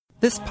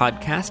This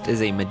podcast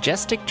is a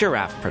Majestic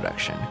Giraffe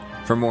production.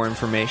 For more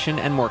information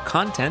and more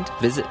content,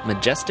 visit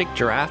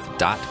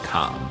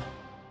majesticgiraffe.com.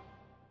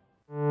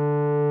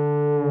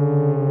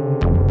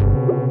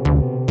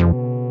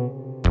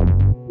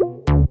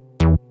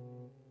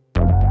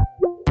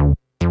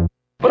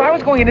 But I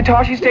was going into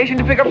Toshi Station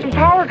to pick up some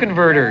power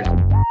converters.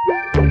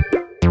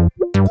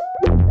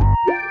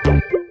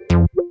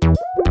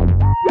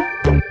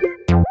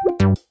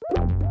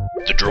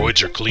 The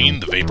droids are clean,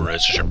 the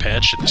vaporizers are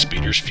patched, and the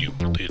speeder's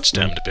fueled. It's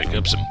time to pick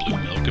up some blue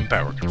milk and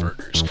power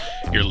converters.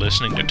 You're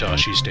listening to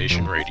Toshi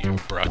Station Radio,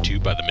 brought to you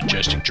by the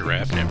Majestic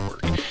Giraffe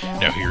Network.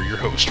 Now here are your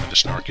hosts for the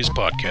snarkiest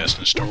podcast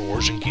in Star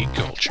Wars and geek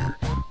culture,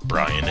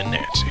 Brian and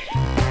Nancy.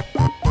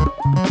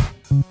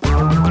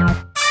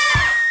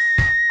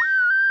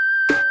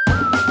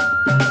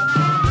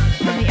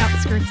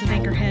 Of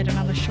Anchorhead and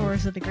on the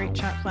shores of the Great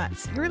Chalk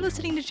Flats. You're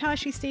listening to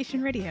Toshi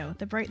Station Radio,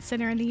 the bright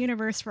center in the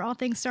universe for all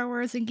things Star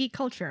Wars and geek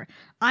culture.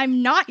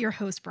 I'm not your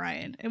host,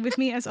 Brian, and with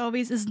me, as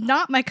always, is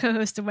not my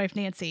co-host and wife,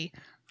 Nancy.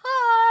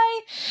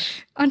 Hi!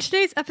 On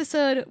today's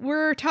episode,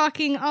 we're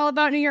talking all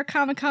about New York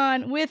Comic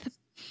Con with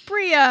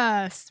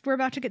Bria. We're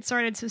about to get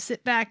started, so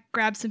sit back,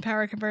 grab some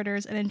power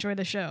converters, and enjoy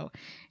the show.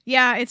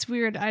 Yeah, it's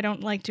weird. I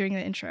don't like doing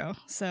the intro,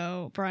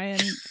 so Brian,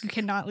 you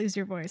cannot lose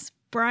your voice.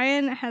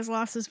 Brian has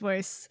lost his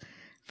voice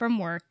from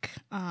work,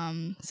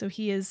 so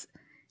he is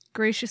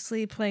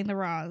graciously playing the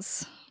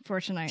Raws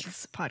for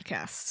tonight's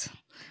podcast,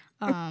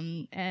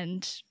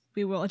 and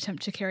we will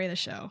attempt to carry the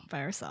show by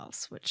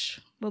ourselves,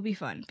 which will be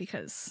fun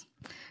because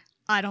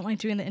I don't like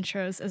doing the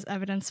intros, as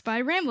evidenced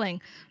by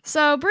rambling.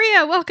 So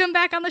Bria, welcome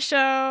back on the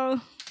show.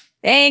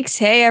 Thanks.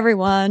 Hey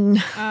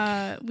everyone.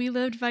 We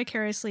lived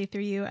vicariously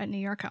through you at New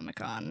York Comic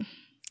Con.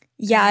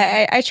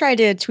 Yeah, I tried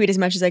to tweet as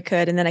much as I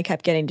could, and then I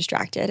kept getting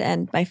distracted,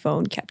 and my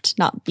phone kept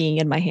not being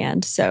in my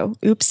hand. So,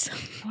 oops.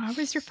 Why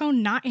was your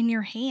phone not in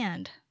your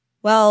hand?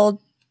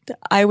 Well,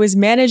 I was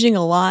managing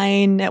a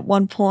line at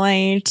one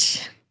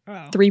point,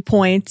 3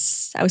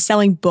 points. I was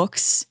selling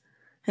books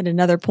at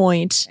another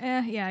point.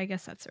 Yeah, I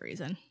guess that's the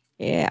reason.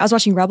 Yeah, I was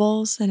watching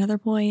Rebels at another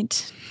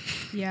point.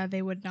 Yeah,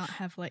 they would not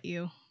have let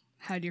you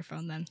hide your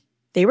phone then.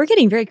 They were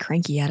getting very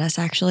cranky at us,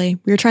 actually.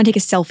 We were trying to take a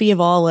selfie of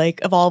all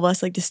of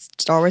us, like,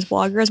 just Star Wars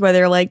bloggers, where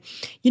they're like,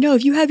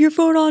 if you have your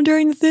phone on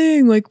during the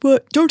thing, like,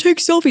 but don't take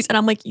selfies. And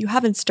I'm like, you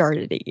haven't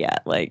started it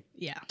yet. Like,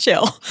 yeah,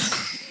 chill.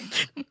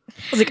 I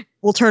was like,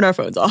 we'll turn our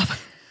phones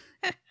off.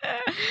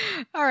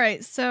 All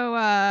right.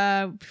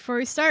 So before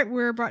we start,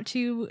 we're brought to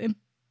you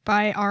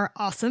by our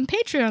awesome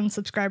Patreon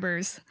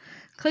subscribers.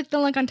 Click the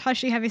link on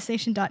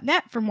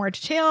ToshiHeavyStation.net for more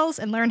details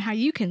and learn how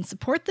you can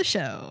support the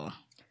show.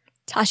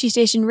 Toshi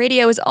Station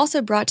Radio is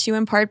also brought to you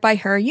in part by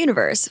Her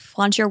Universe.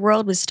 Flaunt your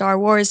world with Star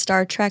Wars,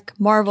 Star Trek,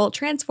 Marvel,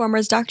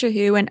 Transformers, Doctor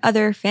Who, and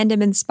other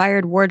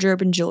fandom-inspired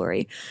wardrobe and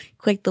jewelry.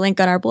 Click the link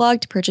on our blog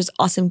to purchase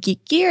awesome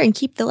geek gear and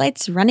keep the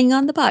lights running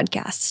on the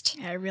podcast.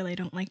 Yeah, I really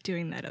don't like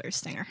doing that other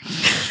stinger.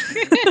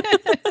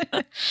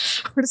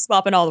 We're just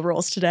swapping all the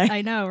roles today.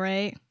 I know,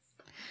 right?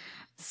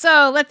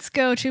 So let's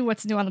go to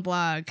what's new on the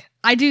blog.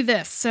 I do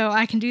this, so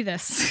I can do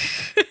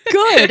this.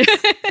 Good.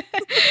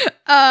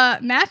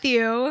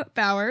 Matthew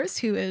Bowers,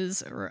 who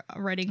is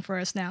writing for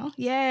us now,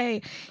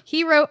 yay!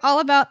 He wrote all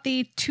about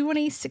the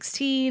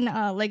 2016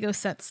 Lego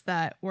sets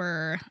that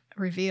were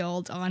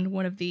revealed on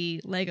one of the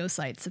Lego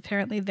sites.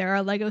 Apparently, there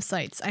are Lego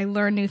sites. I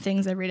learn new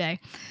things every day.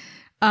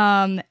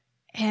 And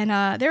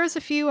there was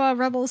a few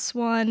Rebels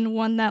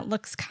one that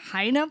looks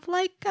kind of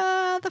like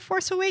The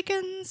Force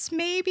Awakens,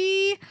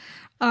 maybe.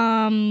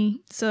 So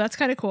that's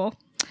kind of cool.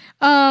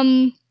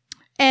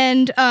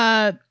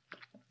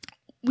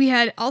 We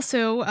had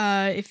also,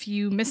 if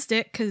you missed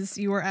it because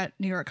you were at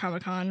New York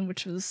Comic Con,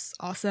 which was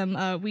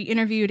awesome, we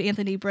interviewed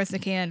Anthony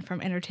Bresnikan from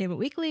Entertainment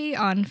Weekly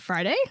on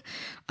Friday.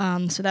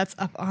 So that's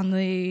up on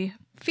the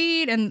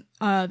feed, and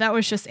that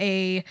was just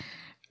an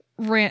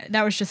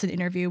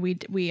interview. We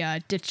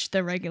ditched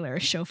the regular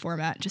show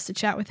format just to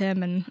chat with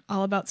him and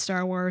all about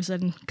Star Wars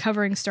and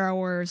covering Star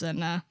Wars,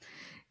 and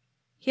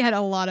he had a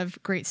lot of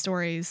great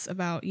stories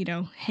about,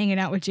 hanging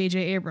out with J.J.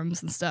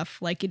 Abrams and stuff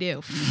like you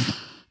do.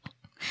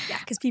 Yeah,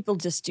 because people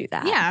just do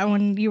that. Yeah,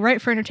 when you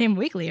write for Entertainment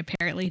Weekly,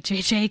 apparently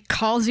JJ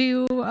calls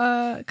your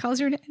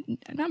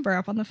number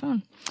up on the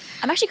phone.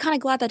 I'm actually kind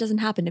of glad that doesn't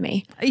happen to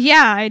me.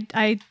 Yeah,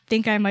 I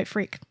think I might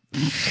freak.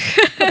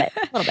 A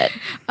little bit.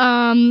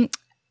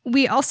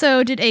 We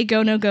also did a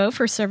go no go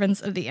for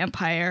Servants of the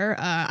Empire.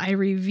 I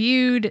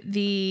reviewed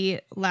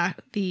the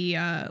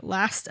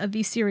last of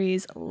the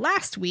series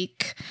last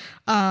week,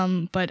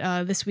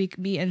 but this week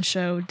me and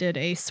Sho did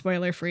a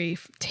spoiler-free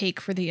take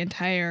for the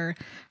entire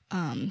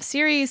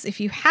series.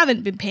 If you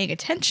haven't been paying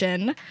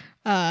attention,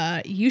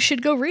 you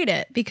should go read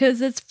it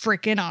because it's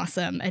freaking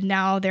awesome. And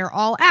now they're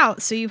all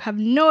out, so you have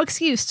no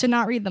excuse to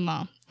not read them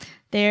all.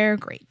 They're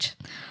great.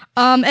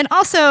 And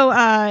also,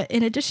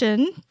 in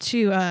addition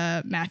to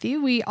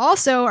Matthew, we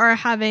also are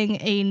having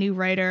a new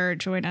writer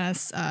join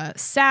us,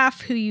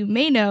 Saf, who you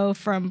may know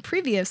from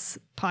previous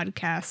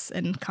podcasts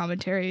and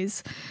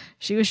commentaries.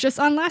 She was just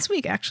on last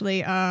week,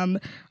 actually.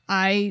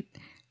 I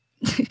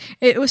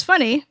it was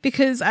funny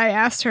because I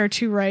asked her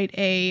to write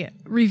a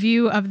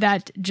review of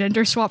that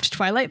gender swapped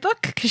Twilight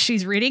book because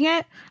she's reading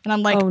it, and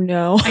I'm like, oh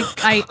no,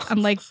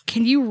 I'm like,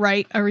 can you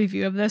write a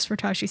review of this for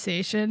Tashi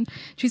Station?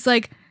 She's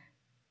like,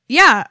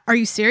 yeah, are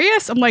you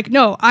serious? I'm like,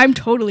 no, I'm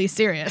totally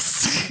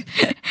serious.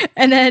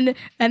 and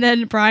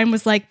then Brian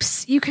was like,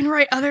 psst, you can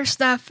write other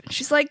stuff.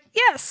 She's like,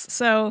 yes.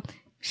 So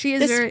she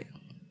is very.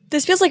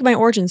 This feels like my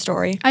origin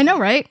story. I know,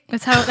 right?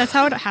 That's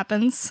how it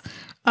happens.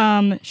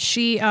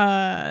 She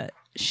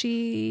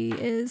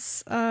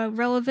is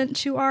relevant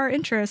to our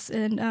interests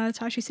in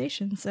Tashi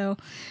Station, so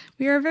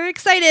we are very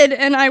excited,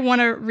 and I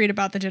want to read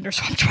about the gender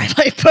swap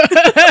Twilight book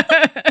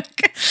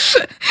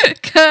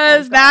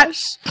because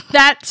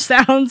that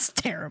sounds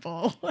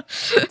terrible.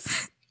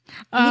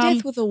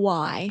 Edith with a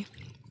Y.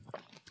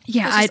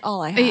 Yeah, that's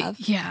all I have.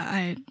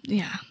 Yeah.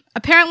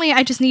 Apparently,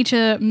 I just need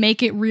to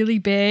make it really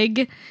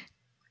big,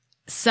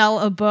 sell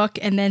a book,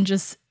 and then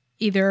just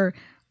either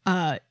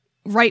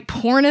write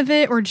porn of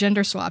it or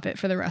gender swap it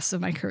for the rest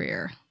of my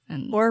career.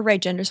 Or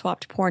write gender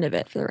swapped porn of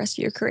it for the rest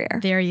of your career.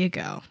 There you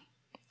go.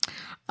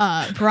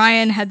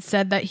 Brian had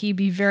said that he'd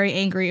be very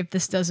angry if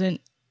this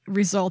doesn't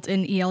result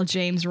in E.L.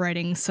 James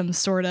writing some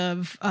sort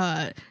of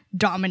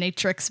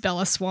dominatrix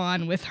Bella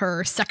Swan with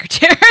her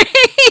secretary.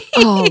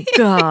 Oh,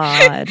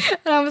 God.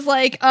 And I was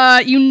like,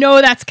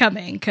 that's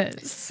coming,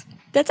 because...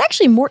 That's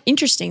actually more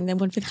interesting than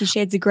when 50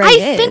 Shades of Grey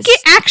is. I think it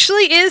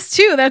actually is,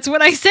 too. That's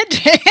what I said to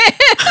him.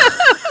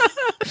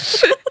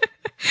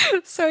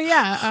 So,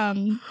 yeah.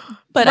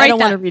 But I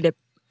don't want to read it.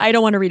 I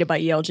don't want to read it by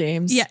E.L.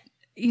 James. Yeah.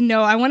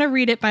 I want to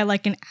read it by,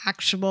 like, an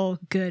actual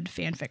good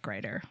fanfic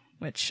writer,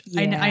 which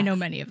I know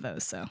many of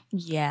those, so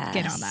yes.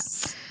 Get on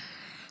that.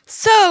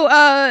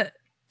 So,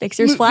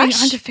 Fixer's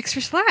Flash? On to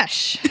Fixer's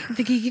Flash.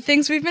 The geeky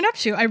things we've been up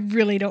to. I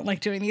really don't like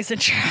doing these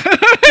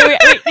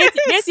intros. wait,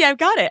 Nancy, I've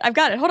got it.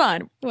 Hold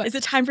on. What? Is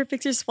it time for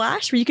Fixer's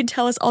Flash where you can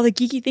tell us all the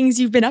geeky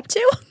things you've been up to?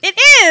 It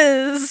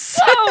is!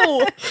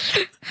 Oh!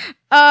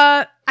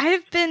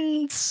 I've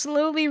been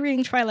slowly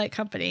reading Twilight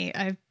Company.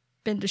 I've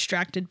been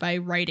distracted by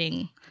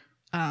writing.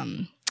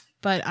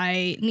 But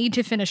I need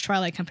to finish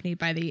Twilight Company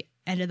by the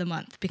end of the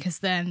month because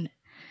then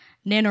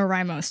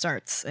NaNoWriMo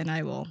starts and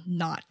I will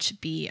not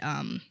be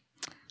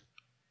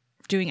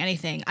doing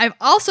anything. I've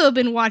also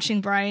been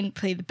watching Brian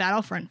play the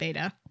Battlefront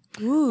beta.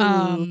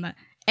 Ooh.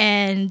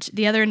 And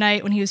the other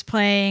night when he was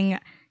playing,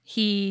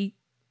 he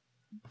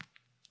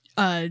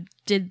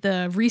did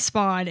the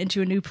respawn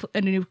into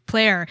a new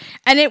player,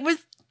 and it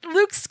was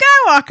Luke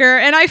Skywalker,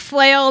 and I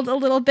flailed a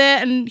little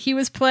bit, and he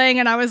was playing,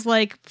 and I was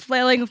like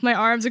flailing with my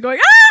arms and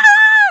going, ah!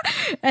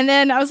 And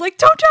then I was like,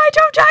 don't die,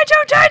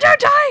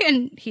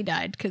 and he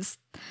died, because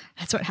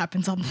that's what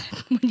happens when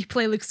you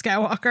play Luke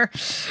Skywalker.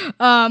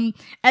 And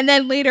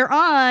then later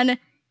on,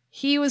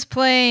 he was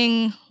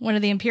playing one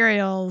of the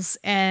Imperials,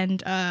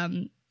 and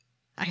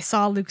I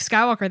saw Luke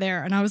Skywalker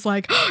there, and I was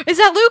like, oh, is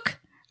that Luke?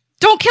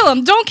 Don't kill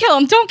him.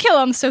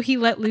 So he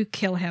let Luke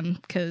kill him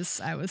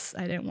because I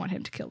didn't want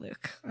him to kill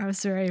Luke. I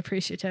was very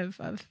appreciative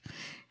of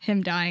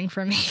him dying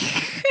for me.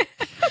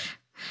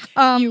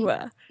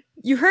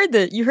 You heard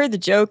the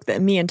joke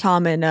that me and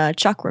Tom and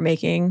Chuck were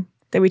making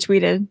that we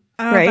tweeted,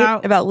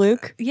 right? About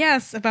Luke?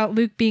 Yes, about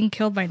Luke being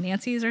killed by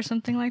Nancy's or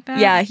something like that.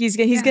 Yeah, he's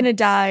gonna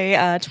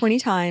die 20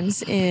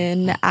 times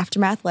in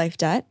Aftermath Life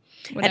Debt.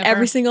 Whatever. And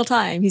every single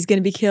time he's going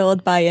to be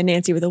killed by a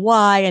Nancy with a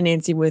Y, a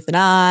Nancy with an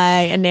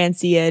I, a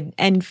Nancy an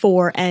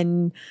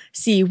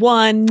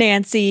N4NC1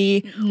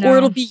 Nancy, or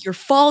it'll be your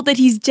fault that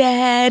he's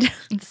dead.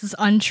 This is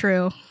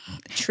untrue.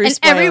 True and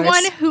spoilers.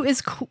 Everyone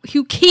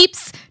who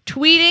keeps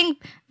tweeting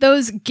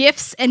those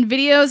GIFs and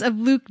videos of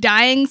Luke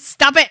dying,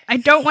 stop it. I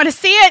don't want to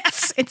see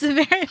it. It's a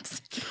very...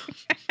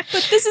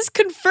 But this is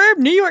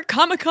confirmed New York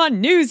Comic Con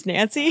news,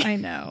 Nancy. I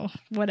know.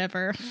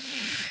 Whatever.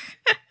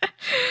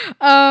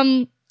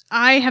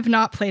 I have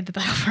not played the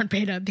Battlefront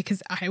beta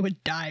because I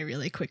would die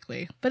really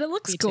quickly, but it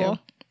looks cool.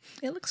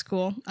 It looks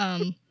cool.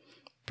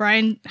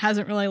 Brian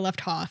hasn't really left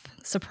Hoth,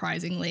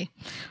 surprisingly.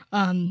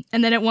 And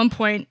then at one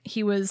point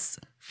he was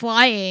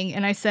flying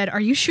and I said, "Are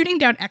you shooting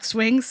down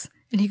X-Wings?"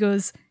 And he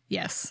goes,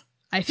 "Yes,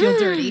 I feel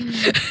dirty."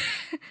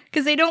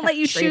 Because they don't let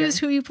you choose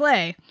who you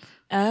play.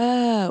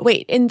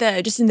 Wait,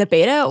 just in the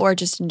beta or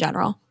just in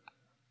general?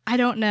 I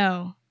don't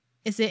know.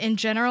 Is it in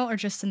general or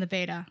just in the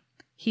beta?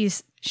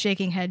 He's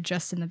shaking head,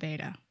 just in the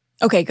beta.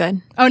 Okay,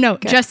 good. Oh, no,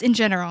 good. Just in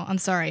general. I'm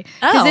sorry.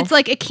 Because it's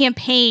like a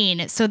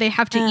campaign, so they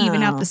have to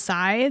even out the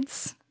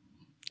sides.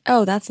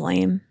 Oh, that's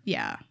lame.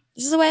 Yeah.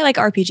 This is the way I like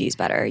RPGs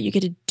better. You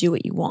get to do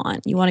what you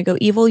want. You want to go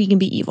evil, you can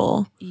be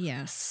evil.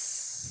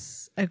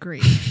 Yes.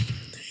 Agreed.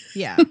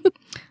 Yeah.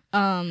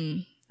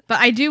 But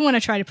I do want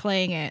to try to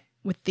playing it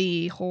with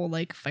the whole,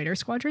 like, fighter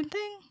squadron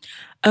thing.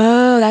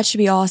 Oh, that should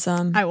be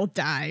awesome. I will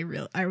die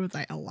a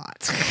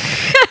lot.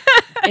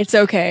 It's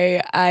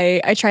okay.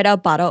 I tried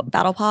out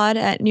Battle Pod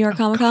at New York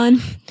Comic Con.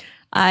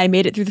 I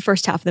made it through the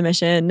first half of the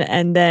mission,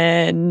 and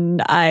then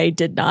I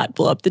did not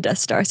blow up the Death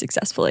Star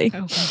successfully.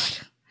 Oh,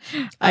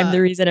 God. I'm the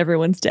reason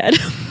everyone's dead.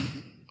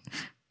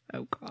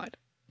 Oh, God.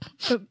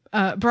 But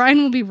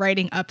Brian will be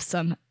writing up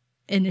some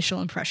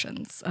initial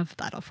impressions of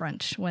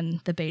Battlefront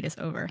when the beta is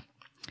over.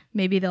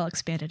 Maybe they'll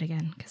expand it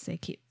again because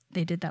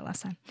they did that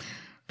last time.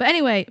 But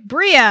anyway,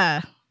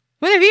 Bria,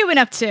 what have you been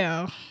up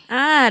to?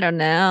 I don't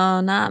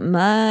know. Not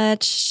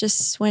much.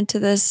 Just went to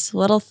this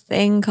little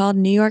thing called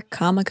New York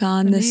Comic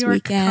Con this New York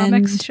weekend.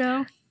 Comics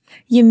show?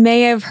 You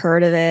may have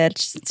heard of it.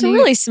 It's a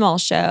really small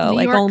show.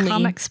 New York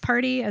Comics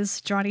Party,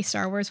 as Johnny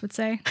Star Wars would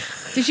say.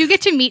 Did you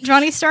get to meet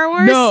Johnny Star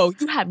Wars? No,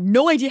 you have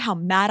no idea how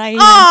mad I am.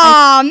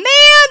 Oh,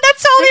 man,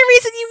 that's the only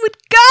reason you would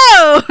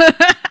go.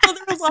 Well,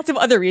 there was lots of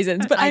other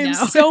reasons, but I am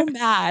so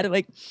mad.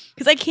 Like,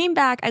 because I came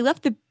back, I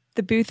left the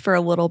booth for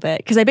a little bit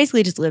because I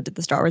basically just lived at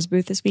the Star Wars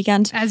booth this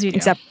weekend. As you do.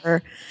 Except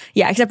for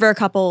a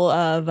couple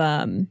of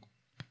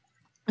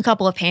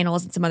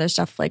panels and some other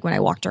stuff like when I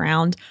walked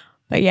around.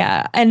 But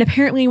yeah, and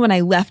apparently when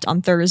I left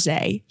on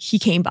Thursday, he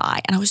came by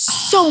and I was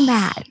so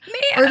mad.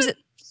 Man. Or was it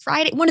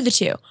Friday? One of the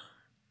two.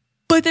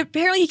 But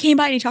apparently he came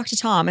by and he talked to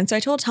Tom. And so I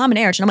told Tom and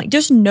Erich, and I'm like,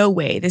 there's no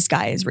way this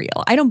guy is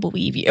real. I don't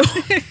believe you.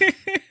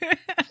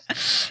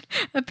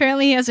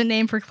 Apparently he has a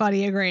name for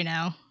Claudia Gray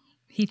now.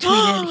 He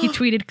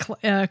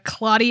tweeted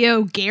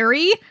Claudio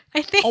Gary,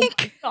 I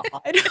think. Oh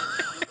my God.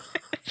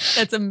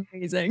 That's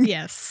amazing.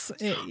 Yes.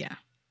 Yeah.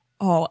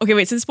 Oh, okay,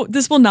 wait. So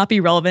this will not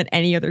be relevant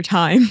any other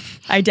time.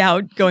 I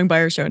doubt, going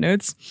by our show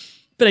notes.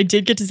 But I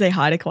did get to say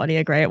hi to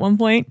Claudia Gray at one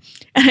point,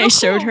 and I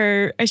showed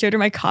her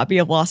my copy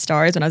of Lost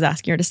Stars when I was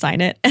asking her to sign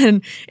it,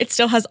 and it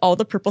still has all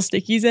the purple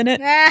stickies in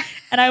it.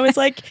 And I was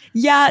like,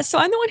 "Yeah, so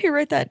I'm the one who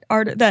wrote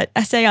that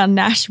essay on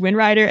Nash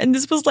Windrider, and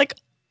this was like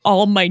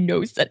all my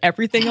notes and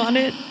everything on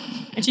it."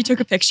 And she took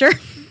a picture.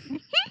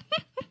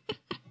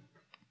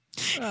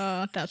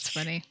 Oh, that's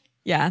funny.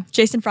 Yeah,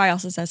 Jason Fry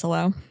also says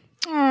hello.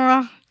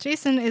 Oh,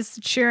 Jason is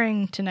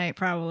cheering tonight,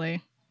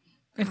 probably,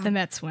 if the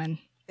Mets win.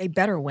 They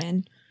better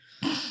win.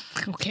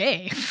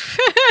 Okay.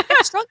 I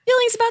have strong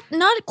feelings about,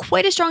 not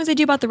quite as strong as I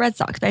do about the Red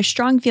Sox, but I have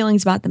strong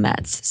feelings about the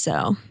Mets.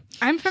 So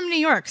I'm from New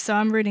York, so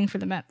I'm rooting for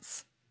the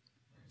Mets.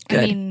 Good.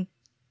 I mean,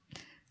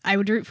 I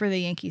would root for the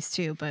Yankees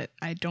too, but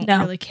I don't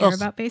really care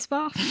about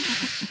baseball.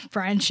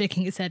 Brian's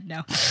shaking his head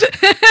no.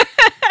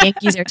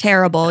 Yankees are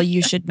terrible.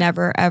 You should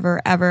never,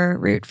 ever, ever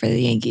root for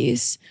the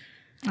Yankees.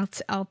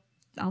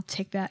 I'll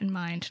take that in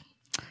mind.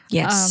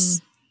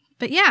 Yes.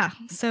 But yeah,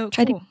 so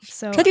try cool.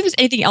 To think if there's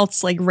anything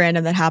else like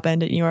random that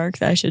happened in New York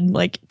that I should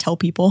like tell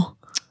people.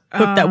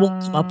 Hope that will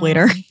come up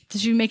later.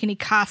 Did you make any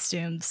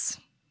costumes?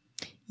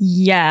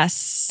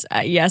 Yes.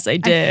 Yes, I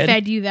did. I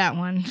fed you that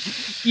one.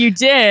 You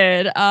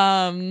did.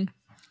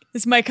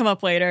 This might come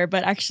up later,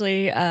 but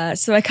actually,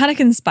 so I kind of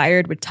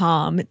conspired with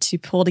Tom to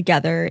pull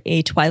together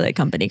a Twilight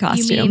Company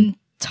costume. You mean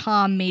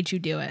Tom made you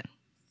do it?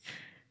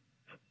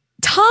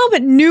 Tom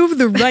knew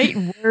the right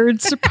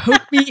words to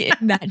poke me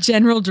in that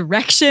general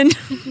direction.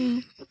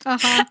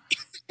 Uh-huh.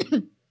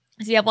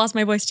 See, I've lost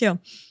my voice too.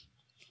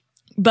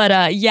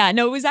 But yeah,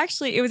 no, it was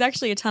actually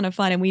a ton of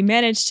fun, and we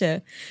managed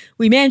to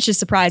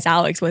surprise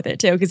Alex with it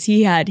too, because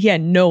he had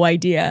no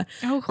idea.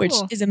 Oh, cool. Which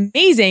is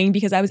amazing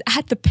because I was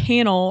at the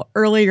panel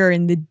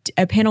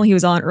panel he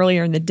was on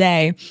earlier in the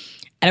day,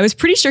 and I was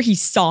pretty sure he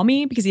saw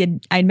me because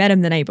I'd met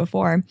him the night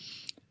before.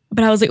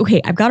 But I was like,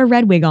 okay, I've got a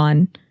red wig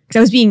on. Because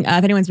I was being,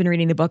 if anyone's been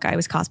reading the book, I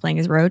was cosplaying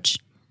as Roach.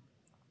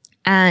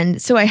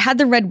 And so I had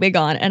the red wig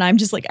on, and I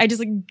just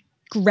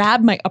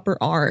grabbed my upper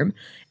arm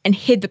and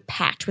hid the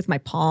patch with my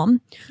palm,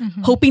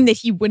 hoping that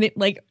he wouldn't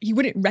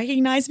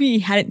recognize me. He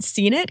hadn't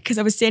seen it because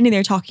I was standing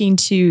there talking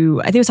to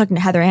Heather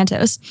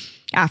Antos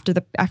after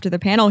the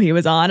panel he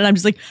was on. And I'm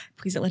just like,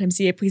 please don't let him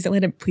see it. Please don't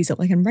let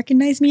him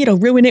recognize me. It'll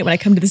ruin it when I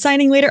come to the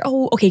signing later.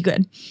 Oh, okay,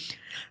 good.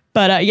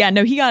 But yeah,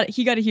 no, he got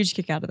a huge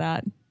kick out of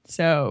that.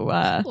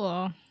 So,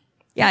 cool.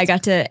 Yeah, I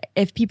got to,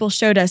 if people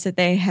showed us that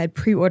they had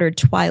pre-ordered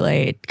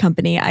Twilight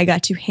Company, I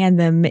got to hand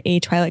them a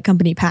Twilight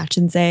Company patch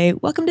and say,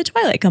 welcome to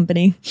Twilight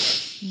Company.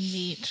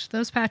 Neat.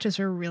 Those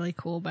patches are really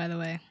cool, by the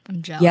way.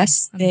 I'm jealous.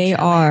 Yes, they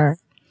are.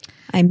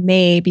 I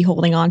may be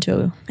holding on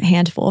to a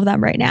handful of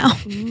them right now.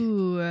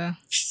 Ooh.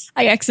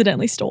 I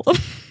accidentally stole them.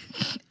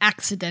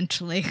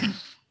 Accidentally.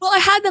 Well, I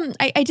had them,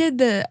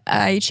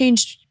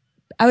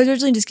 I was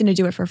originally just going to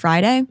do it for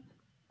Friday.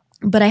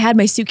 But I had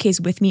my suitcase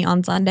with me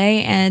on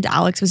Sunday, and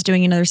Alex was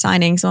doing another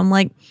signing. So I'm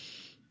like,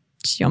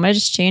 do you want me to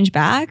just change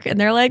back? And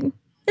they're like,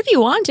 if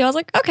you want to. I was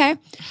like, okay.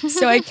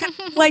 So I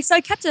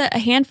kept a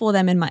handful of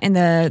them in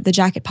the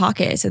jacket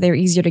pocket, so they were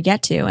easier to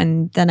get to.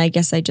 And then I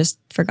guess I just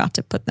forgot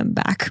to put them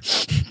back.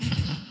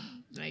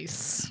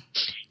 Nice.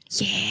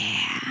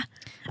 Yeah.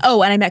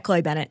 Oh, and I met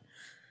Chloe Bennett.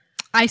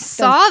 I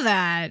saw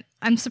that.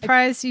 I'm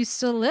surprised you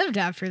still lived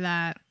after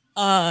that.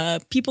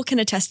 People can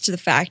attest to the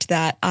fact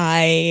that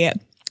I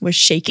was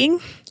shaking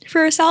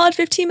for a solid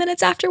 15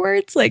 minutes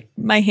afterwards. Like,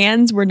 my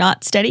hands were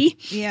not steady.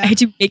 Yeah. I had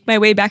to make my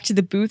way back to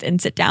the booth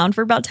and sit down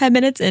for about 10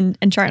 minutes and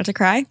try not to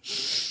cry.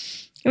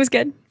 It was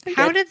good.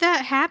 How did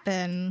that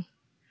happen?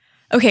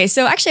 Okay,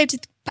 so actually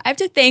I have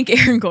to thank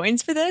Aaron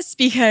Goins for this,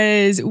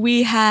 because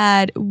he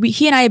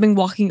and I have been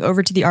walking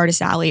over to the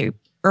Artist Alley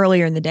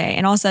earlier in the day,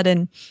 and all of a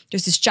sudden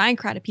there's this giant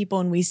crowd of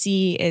people, and we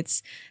see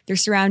they're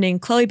surrounding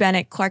Chloe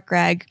Bennett, Clark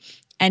Gregg,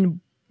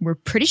 and we're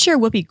pretty sure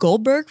Whoopi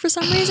Goldberg for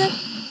some reason.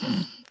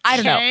 I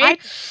don't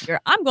know.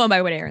 I'm going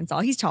by what Aaron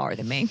saw. He's taller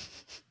than me.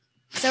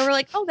 So we're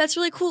like, oh, that's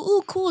really cool.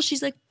 Ooh, cool.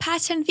 She's like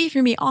past 10 feet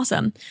from me.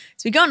 Awesome.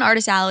 So we go in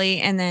Artist Alley,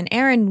 and then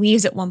Aaron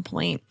leaves at one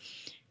point,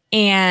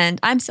 and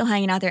I'm still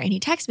hanging out there, and he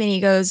texts me and he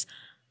goes,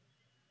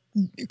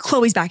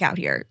 Chloe's back out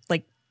here.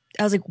 Like,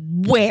 I was like,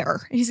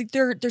 where? And he's like,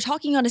 they're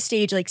talking on a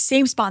stage, like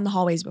same spot in the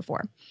hallways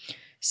before.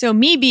 So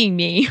me being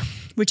me,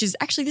 which is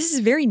actually, this is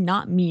a very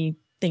not me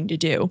thing to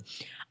do.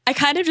 I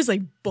kind of just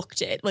like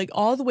booked it, like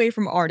all the way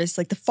from Artist,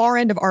 like the far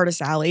end of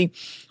Artist Alley,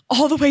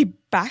 all the way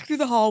back through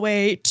the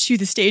hallway to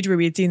the stage where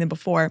we had seen them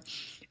before.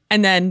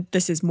 And then,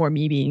 this is more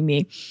me being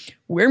me,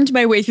 wormed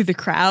my way through the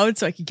crowd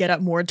so I could get up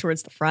more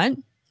towards the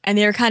front. And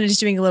they were kind of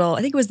just doing a little,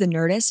 I think it was the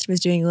Nerdist, was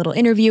doing a little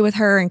interview with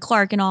her and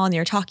Clark and all, and they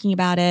were talking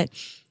about it.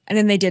 And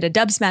then they did a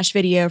Dub Smash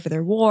video for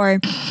their war.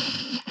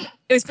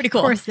 It was pretty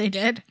cool. Of course they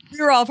did. We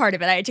were all part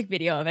of it. I took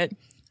video of it.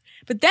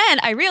 But then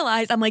I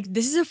realized, I'm like,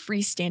 this is a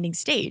freestanding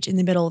stage in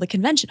the middle of the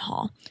convention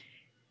hall.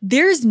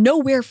 There's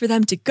nowhere for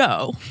them to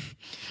go,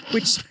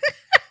 which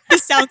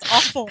this sounds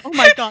awful. Oh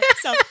my God,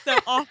 this sounds so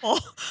awful.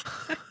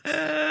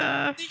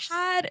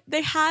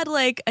 They had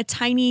like a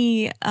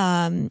tiny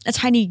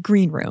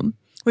green room,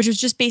 which was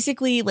just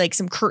basically like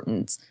some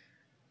curtains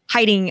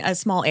hiding a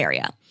small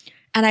area.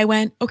 And I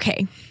went,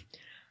 okay.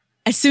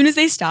 As soon as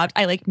they stopped,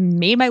 I like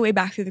made my way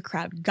back through the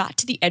crowd, got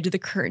to the edge of the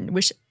curtain,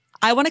 which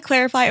I want to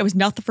clarify, I was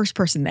not the first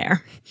person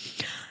there.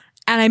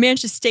 And I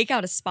managed to stake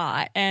out a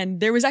spot. And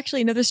there was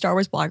actually another Star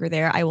Wars blogger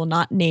there. I will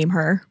not name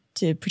her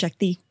to protect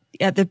the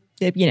other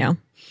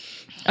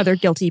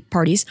guilty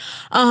parties.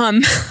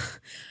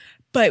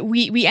 But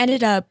we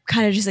ended up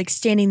kind of just like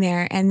standing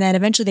there. And then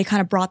eventually they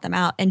kind of brought them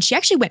out. And she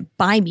actually went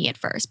by me at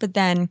first. But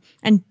then,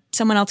 and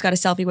someone else got a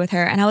selfie with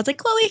her. And I was like,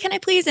 Chloe, can I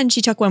please? And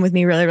she took one with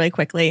me really, really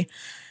quickly.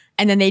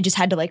 And then they just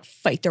had to like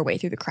fight their way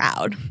through the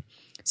crowd.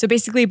 So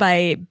basically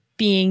by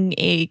being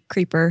a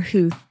creeper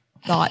who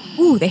thought,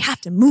 ooh, they have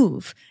to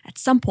move at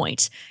some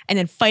point, and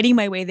then fighting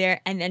my way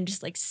there and then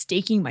just like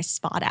staking my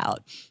spot out.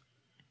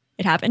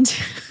 It happened.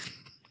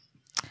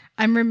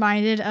 I'm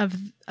reminded of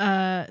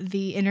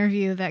the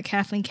interview that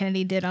Kathleen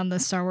Kennedy did on the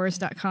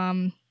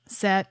StarWars.com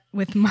set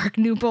with Mark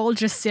Newbold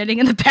just sitting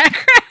in the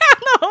background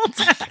the whole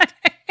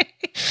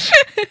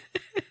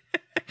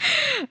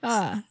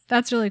time.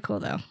 That's really cool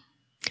though.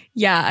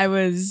 Yeah, I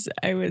was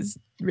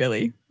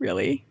really,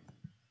 really,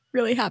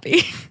 really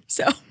happy.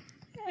 So,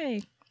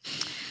 hey.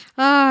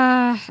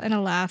 And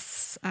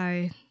alas,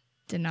 I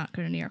did not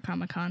go to New York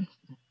Comic Con.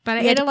 But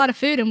I ate a lot of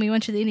food, and we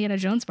went to the Indiana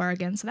Jones bar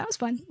again, so that was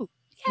fun.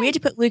 We had to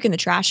put Luke in the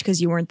trash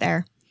because you weren't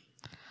there.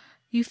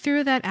 You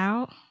threw that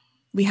out?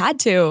 We had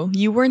to.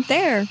 You weren't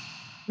there.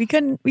 We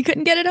couldn't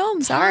get it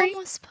home. Sorry.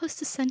 Someone was supposed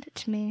to send it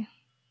to me.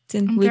 It's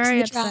in Luke's in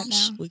the trash.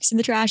 Now. Luke's in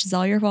the trash. It's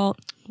all your fault.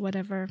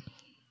 Whatever.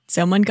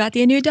 Someone got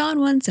the A New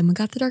Dawn one. Someone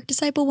got the Dark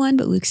Disciple one,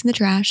 but Luke's in the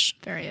trash.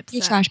 Very upset.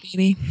 You're trash,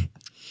 baby.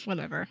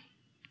 Whatever.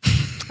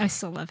 I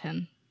still love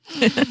him.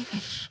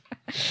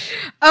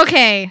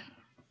 Okay.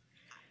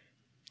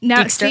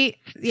 Now, see,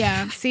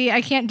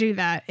 I can't do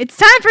that. It's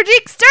time for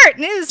Geek Start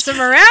News from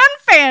around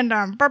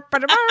fandom.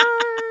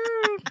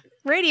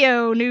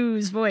 Radio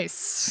news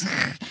voice.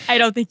 I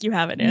don't think you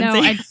have it,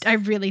 Nancy. No, I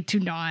really do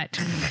not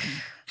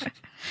have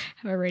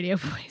a radio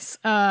voice.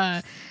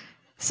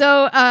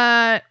 So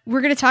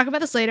we're going to talk about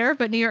this later,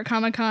 but New York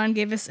Comic Con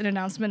gave us an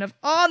announcement of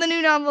all the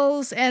new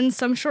novels and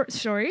some short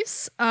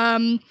stories.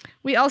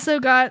 We also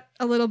got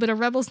a little bit of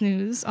Rebels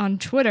news on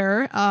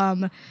Twitter.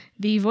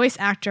 The voice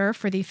actor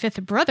for the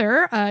fifth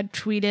brother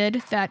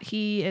tweeted that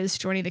he is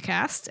joining the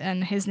cast,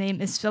 and his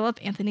name is Philip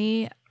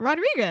Anthony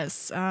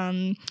Rodriguez.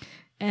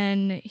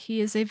 And he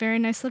is a very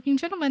nice-looking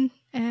gentleman,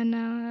 and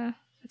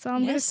that's all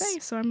I'm going to say,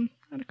 so I'm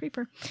not a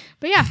creeper.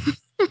 But yeah.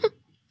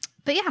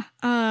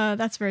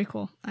 That's very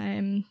cool.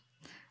 I'm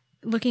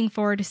looking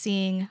forward to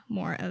seeing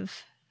more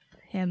of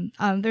him.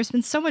 There's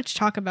been so much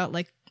talk about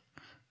like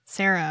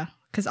Sarah,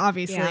 because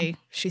obviously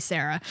she's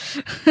Sarah.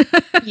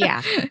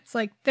 Yeah. It's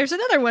like there's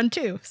another one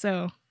too.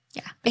 So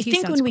yeah. I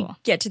think when we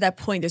get to that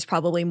point, there's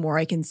probably more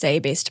I can say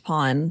based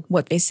upon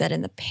what they said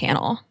in the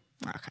panel.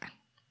 Okay.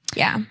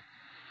 Yeah.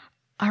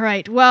 All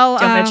right. Well,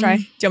 do you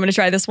want me to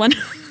try this one?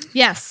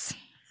 Yes.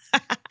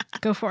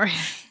 Go for it.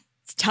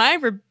 It's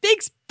time for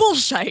Big's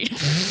bullshit.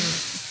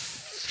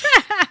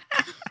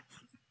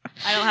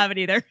 I don't have it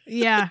either.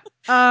 Yeah.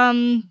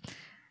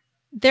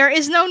 There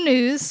is no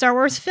news, Star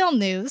Wars film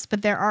news,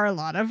 but there are a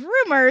lot of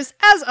rumors.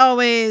 As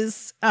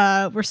always,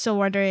 we're still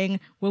wondering,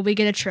 will we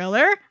get a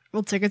trailer?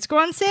 Will tickets go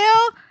on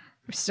sale?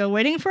 We're still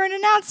waiting for an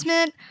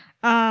announcement.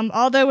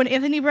 Although when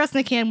Anthony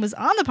Bresnikan was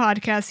on the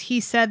podcast, he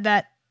said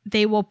that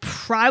they will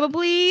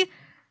probably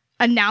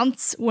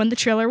announce when the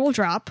trailer will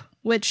drop,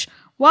 which,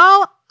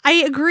 while I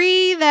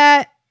agree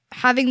that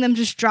having them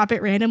just drop it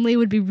randomly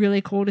would be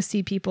really cool to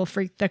see people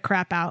freak the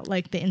crap out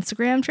like the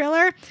Instagram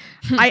trailer.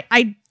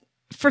 I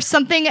for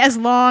something as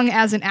long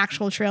as an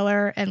actual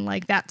trailer and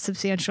like that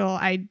substantial,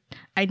 I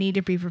need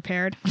to be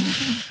prepared.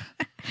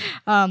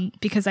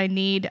 Because I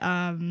need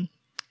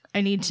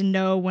I need to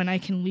know when I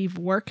can leave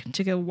work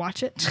to go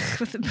watch it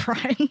with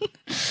Brian.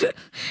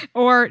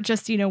 Or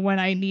just, when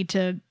I need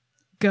to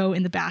go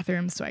in the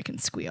bathroom so I can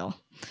squeal.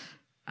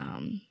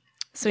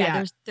 So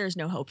yeah, there's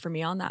no hope for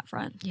me on that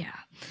front. Yeah.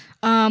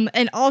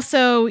 And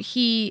also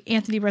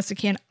Anthony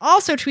Breznican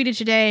also tweeted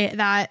today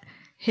that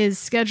his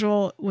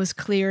schedule was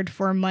cleared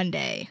for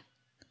Monday.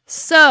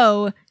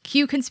 So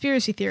cue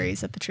conspiracy theories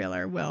that the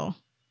trailer will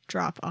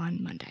drop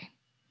on Monday.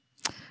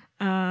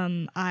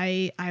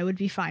 I would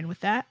be fine with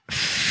that.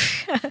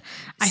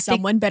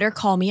 Someone better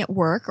call me at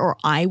work or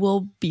I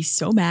will be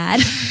so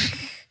mad.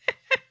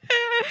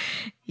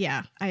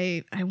 Yeah,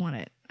 I want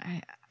it.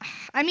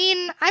 I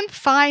mean, I'm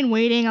fine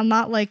waiting. I'm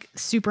not like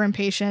super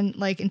impatient,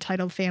 like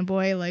entitled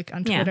fanboy, like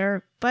on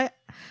Twitter. But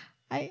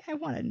I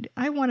want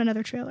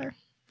another trailer.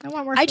 I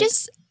want more. I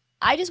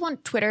just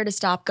want Twitter to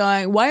stop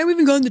going, why haven't we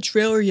even gotten the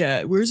trailer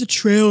yet? Where's the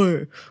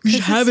trailer? We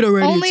should have it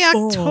already. Only it's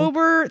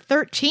October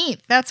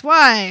 13th. That's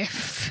why.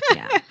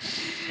 Yeah,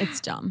 it's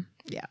dumb.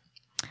 Yeah.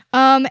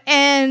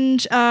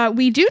 And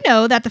we do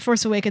know that The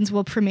Force Awakens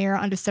will premiere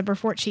on December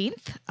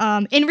 14th.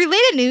 In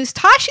related news,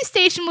 Tosche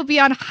Station will be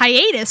on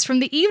hiatus from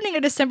the evening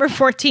of December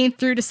 14th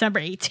through December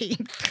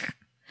 18th.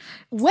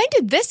 When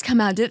did this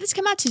come out? Did this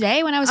come out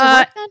today when I was at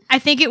work then? I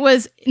think it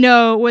was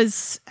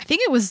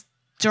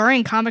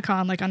during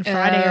Comic-Con, like on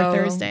Friday or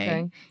Thursday.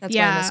 Okay. That's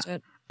why I missed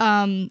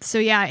it. So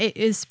yeah, it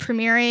is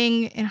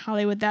premiering in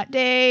Hollywood that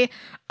day.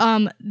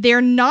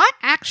 They're not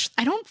actually,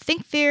 I don't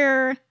think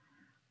they're,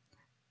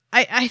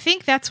 I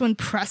think that's when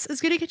press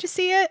is going to get to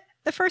see it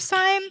the first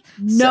time.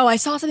 No, I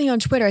saw something on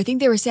Twitter. I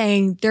think they were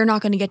saying they're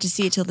not going to get to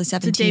see it till the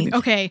 17th.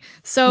 Okay.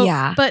 So,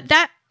 yeah. But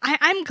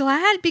I'm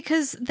glad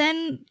because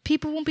then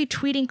people won't be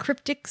tweeting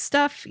cryptic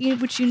stuff,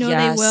 which they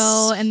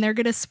will, and they're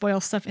going to spoil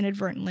stuff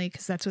inadvertently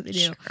because that's what they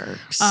do.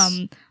 Jerks.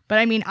 But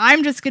I mean,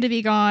 I'm just going to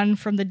be gone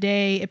from the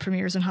day it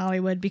premieres in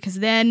Hollywood because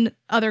then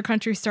other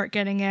countries start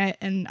getting it,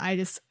 and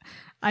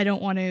I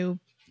don't want to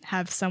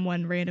have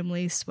someone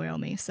randomly spoil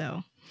me.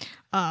 So,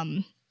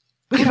 I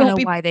don't know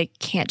why they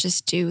can't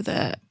just do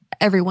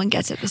everyone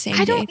gets it the same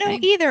day. I don't know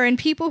either. And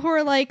people who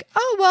are like,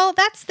 oh, well,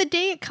 that's the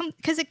day it comes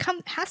because it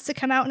has to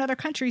come out in other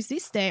countries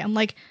this day. I'm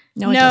like,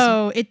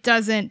 no, it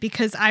doesn't,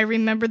 because I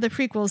remember the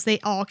prequels. They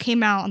all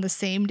came out on the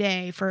same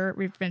day for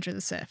Revenge of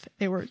the Sith.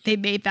 They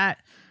made that.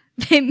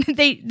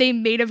 They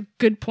made a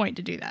good point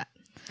to do that.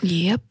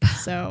 Yep.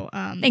 So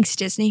thanks,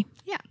 Disney.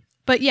 Yeah.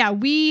 But yeah,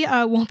 we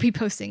won't be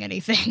posting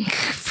anything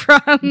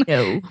from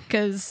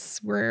because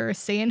we're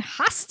saying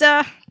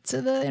hasta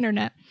to the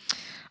internet.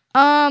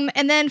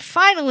 And then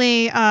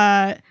finally,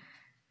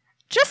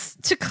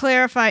 just to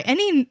clarify,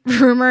 any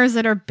rumors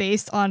that are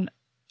based on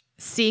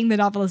seeing the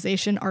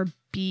novelization are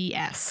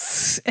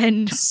BS.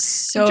 And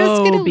so I'm just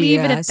going to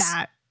leave it at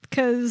that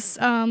because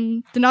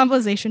the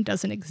novelization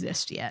doesn't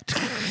exist yet.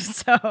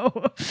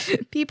 So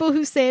people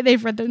who say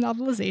they've read the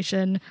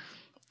novelization,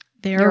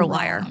 they're a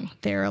liar.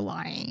 They're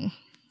lying.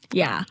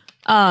 Yeah.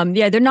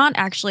 They're not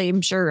actually,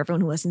 I'm sure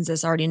everyone who listens to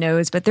this already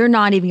knows, but they're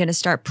not even going to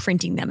start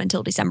printing them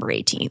until December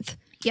 18th.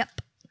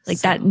 Yep.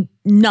 That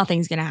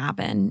nothing's going to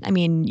happen. I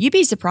mean, you'd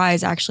be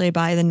surprised actually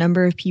by the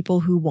number of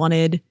people who looked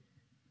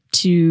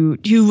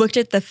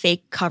at the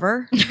fake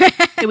cover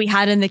that we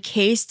had in the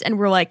case and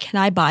were like, can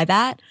I buy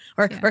that?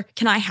 Or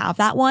can I have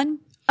that one?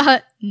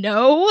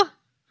 No.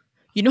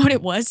 You know what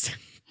it was?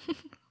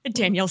 A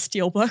Danielle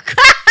Steele book.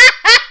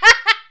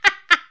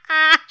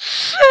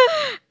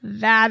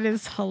 That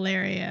is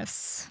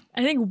hilarious.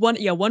 I think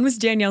one was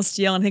Danielle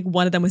Steele, and I think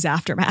one of them was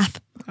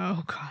Aftermath.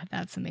 Oh God,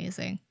 that's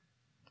amazing.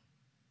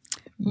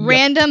 Yep.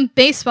 Random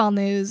baseball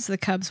news: the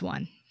Cubs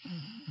won.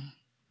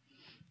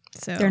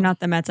 So they're not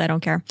the Mets. I don't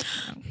care.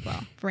 Oh,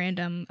 well,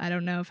 random. I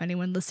don't know if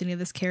anyone listening to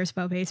this cares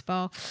about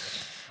baseball.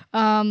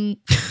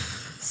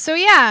 So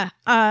yeah,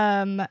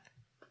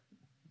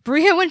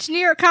 Bria went to New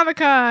York Comic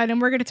Con, and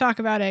we're going to talk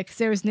about it because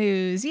there was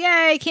news.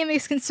 Yay! Can't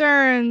make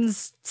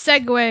concerns.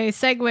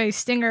 Segue,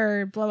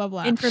 stinger. Blah blah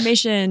blah.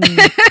 Information,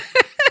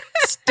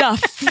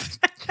 stuff,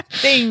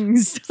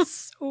 things.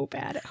 So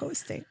bad at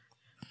hosting.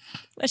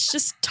 Let's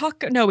just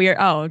talk. No, we are.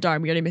 Oh,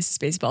 darn. We already missed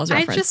Spaceballs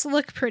reference. I just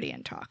look pretty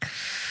and talk.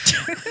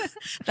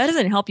 That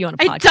doesn't help you on a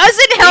podcast. It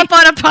doesn't help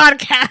on a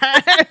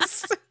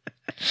podcast.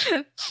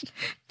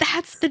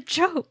 That's the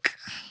joke.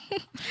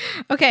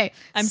 Okay.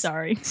 I'm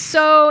sorry.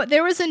 So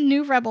there was a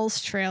new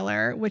Rebels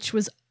trailer, which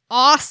was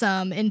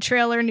awesome in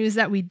trailer news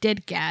that we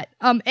did get.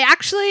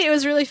 Actually, it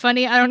was really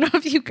funny. I don't know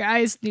if you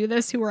guys knew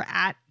this who were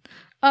at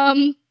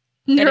New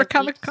York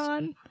Comic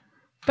Con.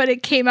 But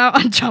it came out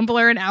on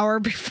Tumblr an hour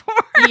before.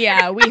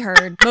 Yeah, we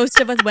heard. Most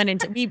of us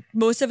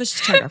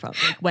just turned our phone,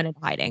 went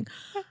into hiding.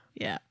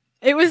 Yeah.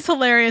 It was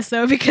hilarious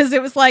though, because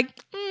it was like,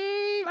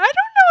 I don't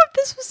know if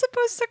this was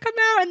supposed to come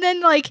out. And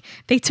then like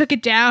they took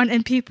it down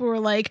and people were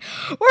like,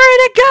 where'd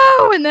it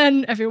go? And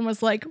then everyone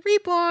was like,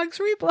 reblogs.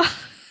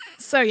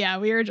 So yeah,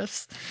 we were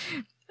just,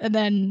 and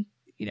then,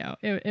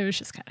 it was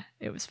just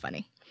it was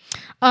funny.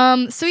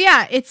 So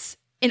yeah, it's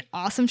an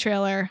awesome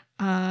trailer.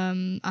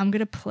 I'm going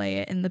to play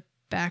it in the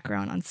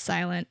background on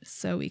silent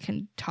so we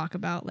can talk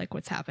about like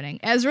what's happening.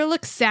 Ezra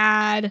looks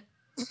sad.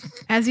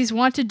 as he's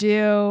wont to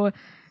do.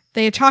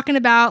 They're talking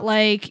about,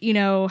 like, you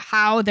know,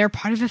 how they're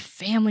part of a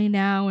family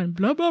now and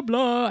blah, blah,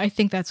 blah. I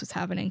think that's what's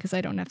happening because I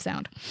don't have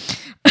sound.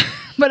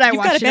 But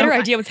You've got a better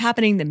idea what's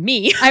happening than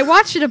me. I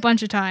watched it a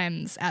bunch of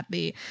times at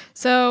the...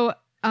 So,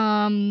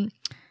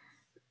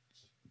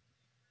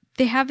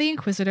 they have the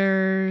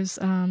Inquisitors.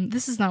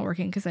 This is not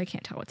working because I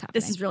can't tell what's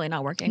happening. This is really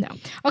not working. No.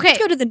 Okay. Let's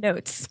go to the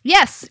notes.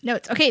 Yes,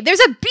 notes. Okay, there's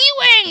a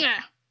B-Wing!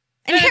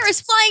 And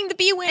Hera's flying the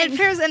B-Wing.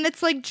 And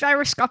it's like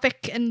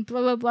gyroscopic and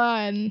blah, blah, blah.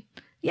 And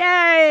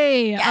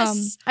yay!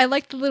 Yes. I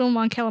like the little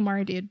Mon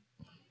Calamari dude.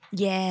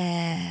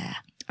 Yeah.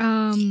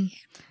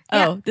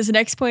 Yeah. This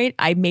next point,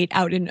 I made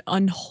an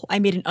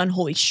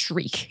unholy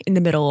shriek in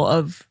the middle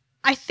of.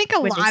 I think a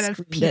when lot they of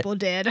screamed people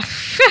did.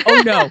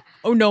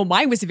 Oh no,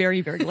 mine was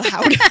very, very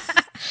loud.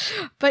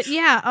 But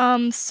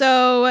yeah,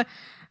 so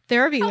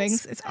there are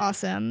B-Wings. It's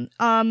awesome.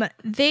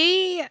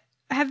 They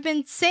have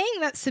been saying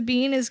that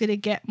Sabine is going to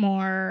get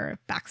more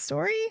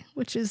backstory,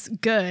 which is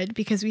good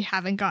because we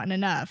haven't gotten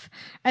enough.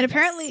 And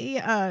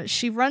apparently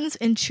she runs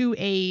into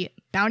a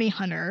bounty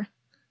hunter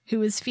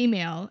who is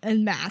female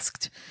and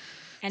masked.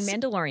 And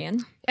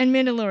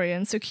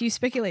Mandalorian. So cue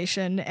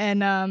speculation.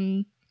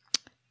 And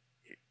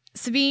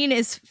Sabine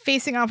is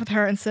facing off with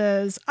her and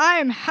says,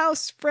 "I'm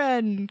House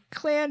Friend,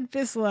 Clan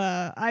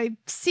Vizsla. I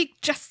seek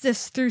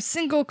justice through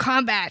single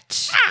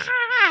combat."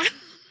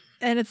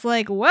 And it's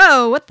like,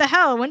 whoa, what the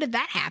hell? When did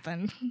that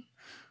happen?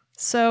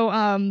 So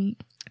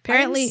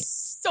apparently... I'm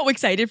so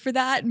excited for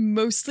that,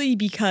 mostly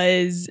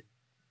because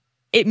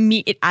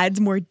it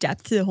adds more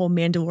depth to the whole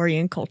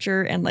Mandalorian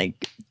culture and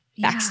like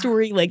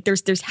backstory. Like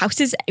there's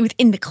houses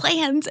within the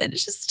clans, and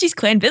it's just she's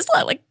Clan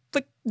Vizsla. Like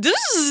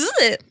this is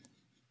it.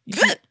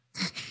 Good.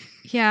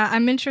 Yeah,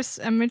 I'm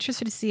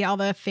interested to see all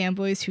the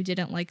fanboys who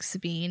didn't like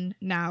Sabine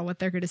now what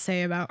they're going to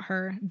say about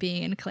her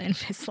being in Clan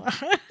Vizsla.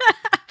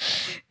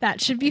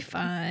 That should be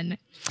fun.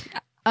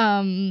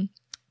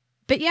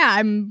 But yeah,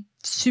 I'm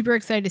super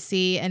excited to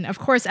see. And of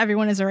course,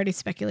 everyone is already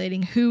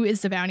speculating who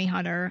is the bounty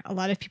hunter. A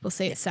lot of people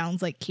say it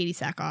sounds like Katie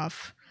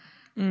Sackhoff.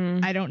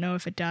 I don't know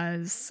if it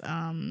does.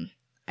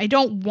 I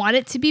don't want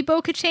it to be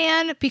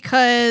Bo-Katan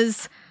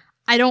because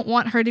I don't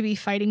want her to be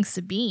fighting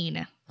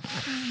Sabine.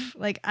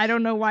 Like, I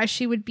don't know why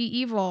she would be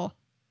evil,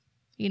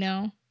 you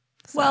know?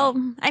 So,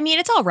 well, I mean,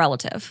 it's all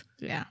relative.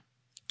 Yeah.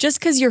 Just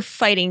because you're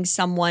fighting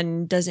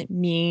someone doesn't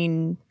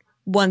mean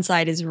one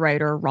side is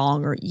right or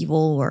wrong or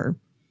evil or...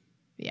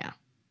 Yeah.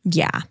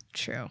 Yeah.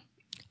 True.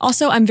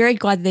 Also, I'm very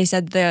glad that they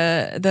said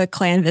the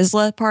Clan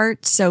Vizsla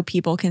part so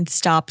people can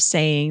stop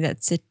saying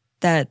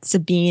that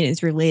Sabine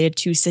is related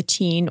to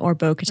Satine or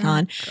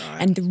Bo-Katan. Oh,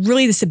 and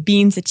really the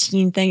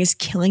Sabine-Satine thing is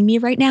killing me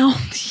right now.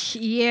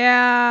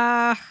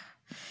 Yeah.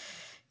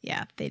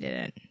 Yeah, they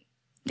didn't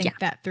think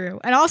that through.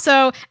 And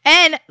also,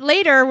 and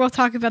later we'll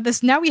talk about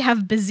this, now we have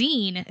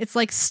Bazine. It's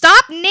like,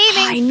 stop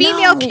naming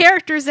female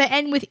characters that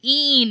end with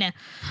 "een."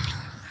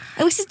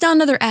 At least it's not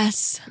another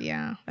S.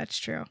 Yeah, that's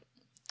true.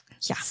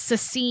 Yeah.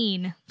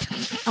 Sasine.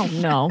 Oh,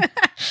 no.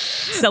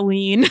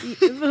 Celine.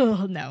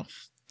 Ugh, no.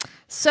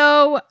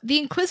 So the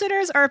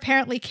Inquisitors are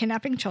apparently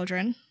kidnapping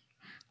children,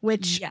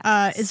 which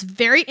is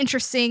very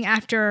interesting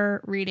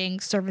after reading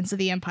Servants of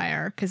the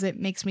Empire, because it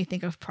makes me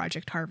think of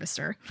Project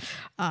Harvester.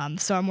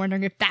 So I'm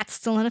wondering if that's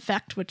still in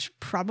effect, which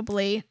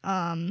probably...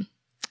 And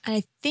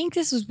I think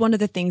this was one of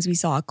the things we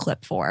saw a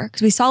clip for,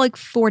 because we saw like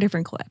 4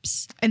 different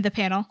clips. In the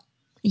panel?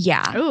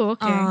 Yeah. Oh,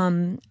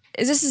 okay.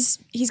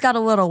 He's got a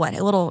little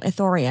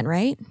Ithorian,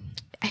 right?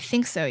 I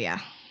think so,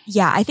 yeah.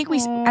 Yeah, I think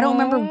I don't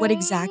remember what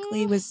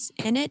exactly was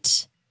in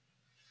it.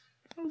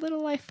 A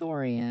little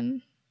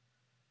Ithorian.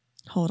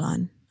 Hold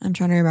on. I'm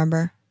trying to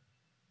remember.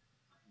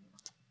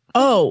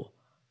 Oh,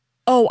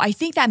 I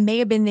think that may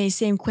have been the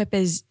same clip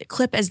as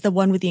the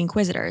one with the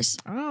Inquisitors.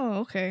 Oh,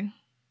 okay.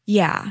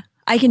 Yeah.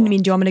 Do you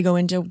want me to go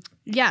into?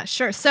 Yeah,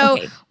 sure. So,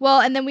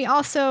 well, and then we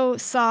also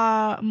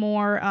saw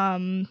more,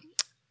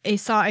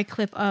 saw a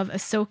clip of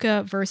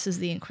Ahsoka versus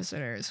the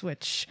Inquisitors,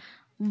 which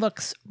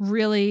looks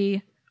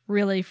really,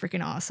 really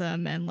freaking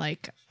awesome. And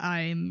like,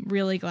 I'm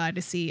really glad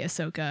to see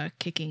Ahsoka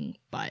kicking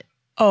butt.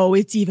 Oh,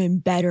 it's even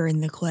better in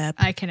the clip.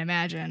 I can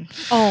imagine.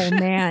 Oh,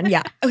 man.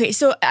 Yeah. Okay,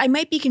 so I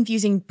might be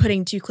confusing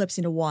putting 2 clips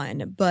into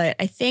one, but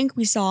I think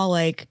we saw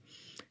like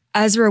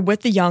Ezra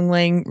with the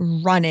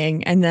youngling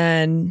running and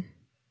then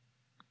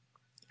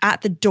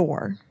at the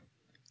door.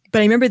 But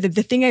I remember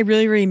the thing I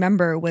really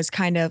remember was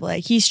kind of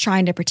like he's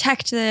trying to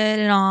protect it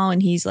and all,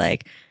 and he's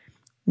like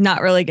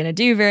not really going to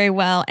do very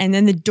well. And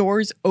then the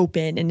doors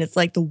open and it's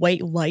like the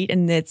white light,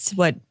 and it's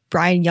what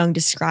Brian Young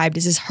described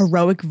as his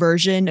heroic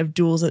version of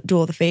Duel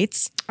of the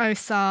Fates. I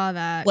saw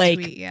that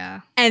tweet,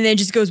 yeah. And then it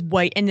just goes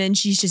white, and then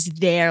she's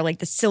just there, like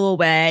the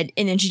silhouette,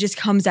 and then she just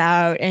comes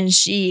out, and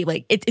she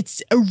like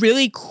it's a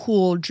really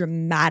cool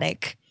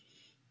dramatic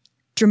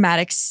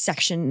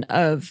section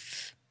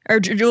of or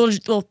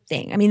little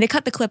thing. I mean, they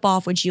cut the clip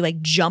off when she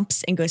like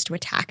jumps and goes to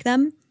attack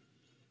them.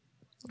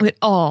 But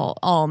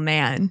oh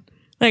man.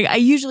 Like, I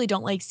usually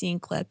don't like seeing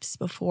clips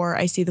before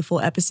I see the full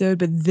episode,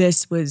 but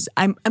this was,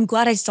 I'm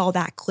glad I saw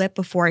that clip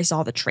before I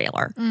saw the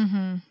trailer.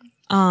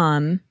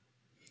 Mm-hmm.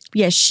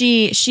 Yeah,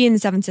 she and the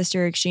Seventh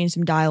Sister exchanged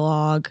some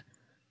dialogue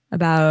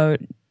about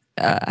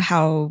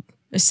how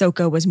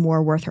Ahsoka was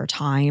more worth her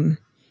time.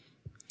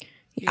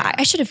 Yeah.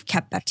 I should have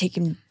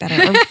taken better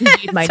or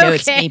reviewed my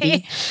notes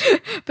maybe.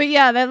 But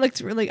yeah, that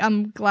looks really.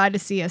 I'm glad to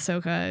see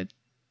Ahsoka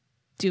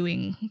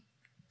doing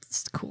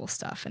cool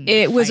stuff, and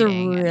it was a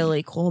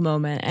really cool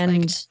moment.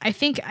 And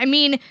like, I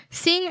mean,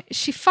 seeing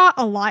she fought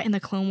a lot in the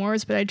Clone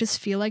Wars, but I just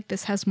feel like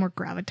this has more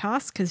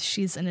gravitas because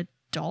she's an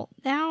adult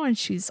now and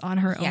she's on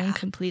her own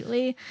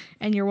completely.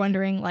 And you're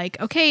wondering,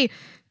 like, okay,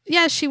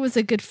 yeah, she was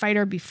a good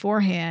fighter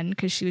beforehand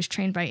because she was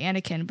trained by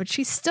Anakin, but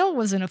she still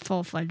wasn't a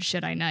full-fledged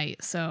Jedi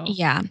Knight. So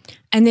yeah,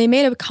 and they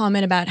made a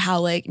comment about how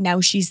like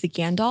now she's the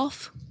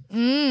Gandalf.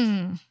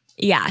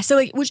 Yeah, so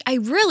like, which I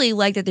really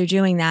like that they're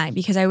doing that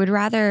because I would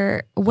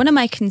rather. One of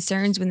my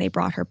concerns when they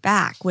brought her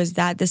back was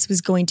that this was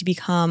going to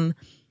become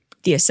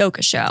the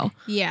Ahsoka show.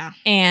 Yeah,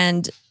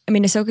 and I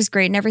mean Ahsoka's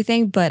great and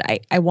everything, but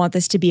I want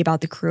this to be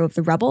about the crew of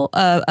the Rebel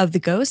of the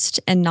Ghost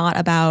and not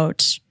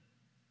about,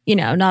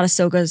 not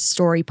Ahsoka's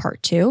story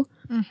part 2.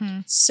 Mm-hmm.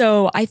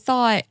 So I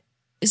thought.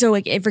 So,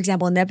 like, for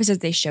example, in the episodes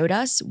they showed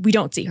us, we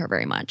don't see her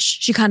very much.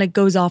 She kind of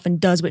goes off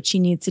and does what she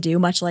needs to do,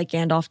 much like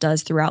Gandalf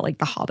does throughout, like,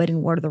 The Hobbit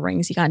and Lord of the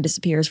Rings. He kind of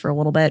disappears for a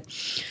little bit,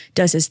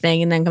 does his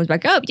thing, and then comes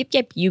back, oh,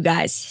 yep, you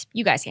guys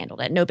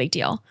handled it. No big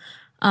deal.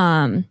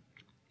 But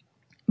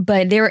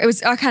it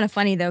was kind of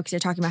funny, though, because they're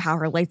talking about how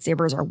her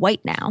lightsabers are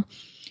white now,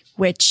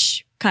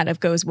 which kind of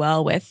goes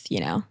well with,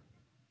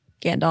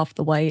 Gandalf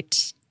the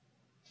White,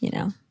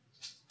 Yeah.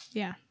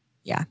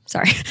 Yeah,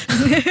 sorry.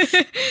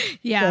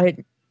 Yeah.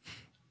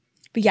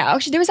 But yeah,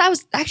 actually, there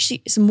was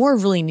some more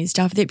really neat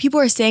stuff. People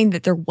are saying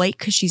that they're white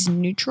because she's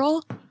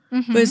neutral,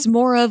 but it's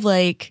more of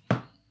like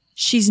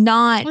she's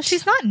not. Well,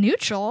 she's not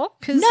neutral.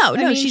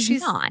 No,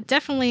 she's not.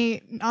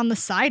 Definitely on the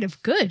side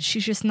of good.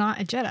 She's just not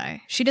a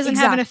Jedi. She doesn't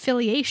have an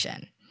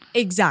affiliation.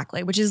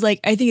 Exactly, which is like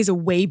I think is a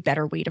way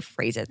better way to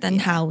phrase it than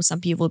how some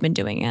people have been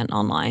doing it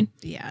online.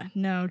 Yeah,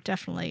 no,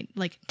 definitely.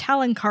 Like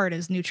Talon Karrde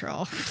is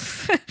neutral.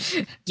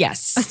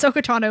 Yes.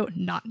 Ahsoka Tano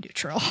not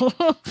neutral.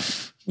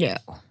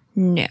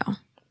 No.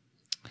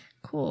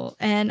 Cool.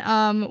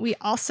 And we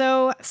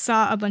also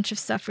saw a bunch of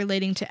stuff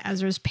relating to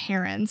Ezra's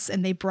parents,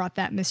 and they brought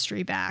that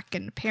mystery back,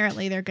 and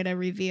apparently they're going to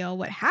reveal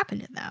what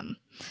happened to them.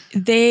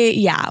 They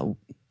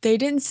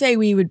didn't say it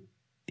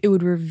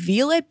would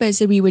reveal it, but it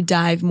said we would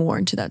dive more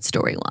into that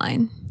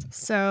storyline.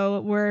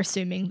 So we're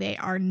assuming they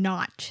are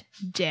not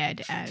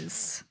dead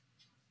as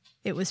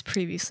it was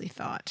previously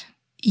thought.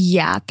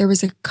 Yeah, there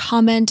was a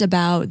comment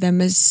about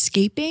them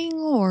escaping,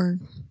 or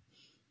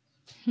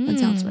that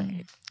sounds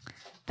right.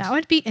 That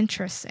would be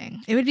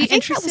interesting. It would be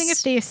interesting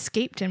if they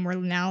escaped and were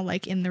now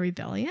like in the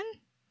rebellion.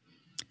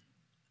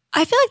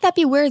 I feel like that'd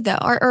be weird though.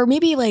 Or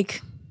maybe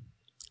like,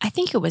 I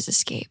think it was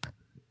escape.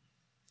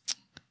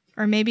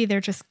 Or maybe they're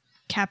just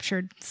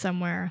captured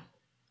somewhere.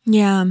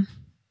 Yeah.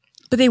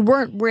 But they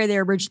weren't where they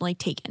were originally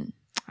taken.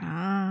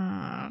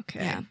 Ah,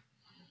 okay. Yeah.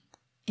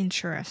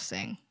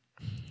 Interesting.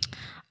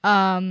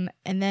 And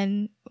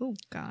then, oh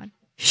God.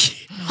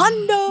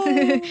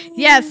 Hondo.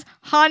 Yes,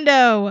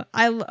 Hondo.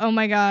 Oh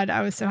my God,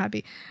 I was so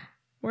happy.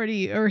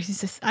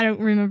 He's just, I don't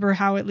remember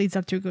how it leads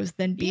up to. It goes,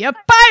 then be a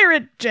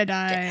pirate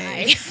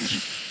Jedi.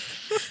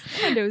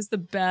 Hondo's the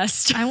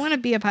best. I want to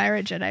be a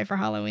pirate Jedi for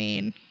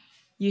Halloween.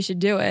 You should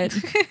do it.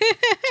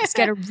 Just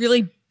get a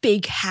really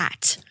big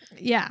hat.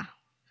 Yeah.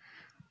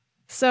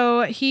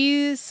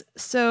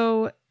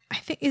 I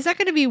think, is that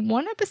going to be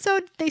one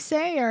episode, they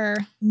say, or?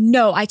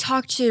 No, I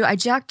talked to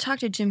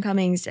Jim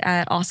Cummings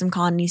at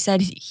AwesomeCon, and he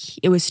said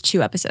it was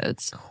 2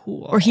 episodes.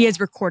 Cool. Or he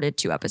has recorded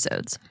 2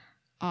 episodes.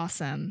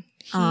 Awesome.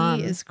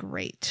 He is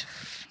great.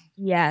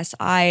 Yes,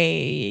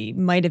 I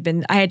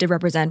had to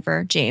represent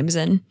for James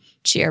and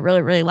cheer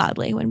really, really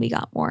loudly when we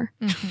got more.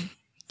 Mm-hmm.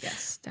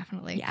 Yes,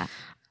 definitely. Yeah.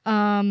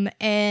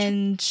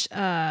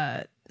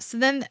 So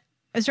then,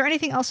 is there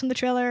anything else in the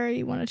trailer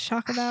you wanted to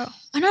talk about?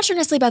 I'm not sure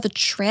necessarily about the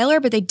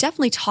trailer, but they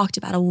definitely talked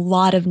about a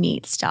lot of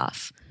neat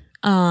stuff.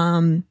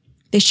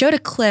 They showed a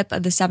clip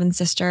of the Seventh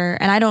Sister,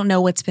 and I don't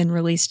know what's been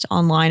released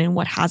online and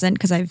what hasn't,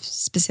 because I've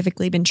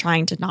specifically been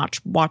trying to not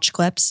watch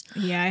clips.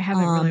 Yeah, I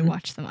haven't really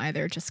watched them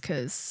either, just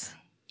because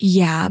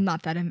I'm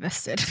not that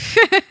invested.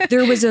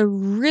 There was a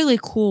really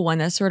cool one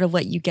that sort of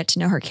let you get to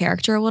know her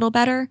character a little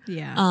better.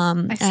 Yeah.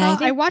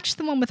 I watched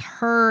the one with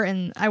her,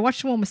 and I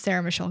watched the one with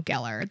Sarah Michelle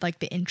Gellar, like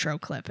the intro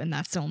clip, and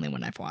that's the only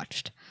one I've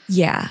watched.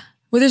 Yeah.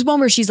 Well, there's one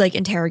where she's like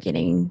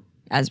interrogating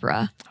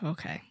Ezra.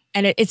 Okay.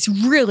 And it's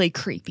really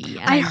creepy.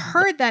 I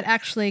heard that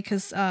actually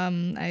because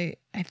I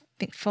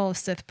think Full of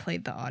Sith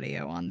played the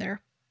audio on their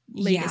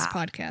latest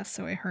podcast,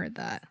 so I heard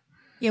that.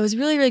 Yeah, it was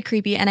really, really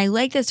creepy. And I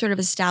like that sort of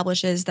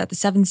establishes that the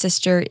Seventh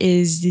Sister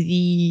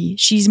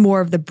she's more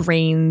of the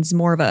brains,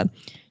 more of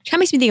she kind of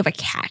makes me think of a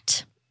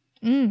cat.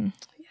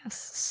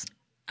 Yes.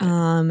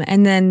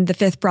 And then the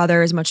fifth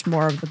brother is much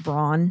more of the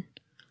brawn.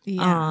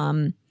 Yeah.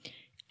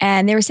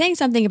 And they were saying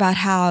something about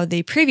how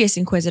the previous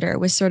Inquisitor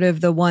was sort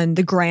of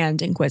the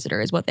Grand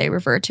Inquisitor is what they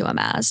referred to him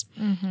as.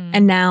 Mm-hmm.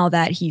 And now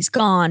that he's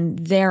gone,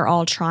 they're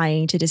all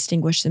trying to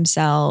distinguish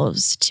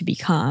themselves to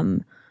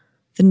become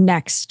the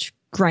next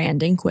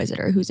Grand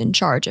Inquisitor who's in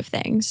charge of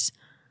things.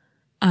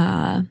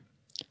 Her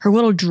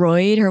little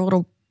droid, her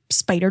little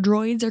spider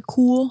droids are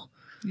cool.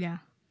 Yeah.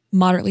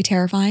 Moderately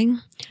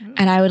terrifying. Ooh.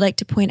 And I would like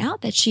to point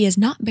out that she is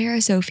not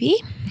Barra Sophie.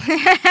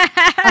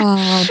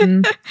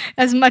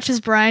 As much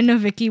as Brian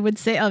Novicki would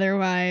say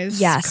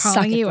otherwise. Yes, calling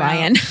suck it, you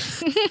Brian.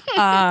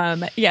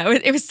 out.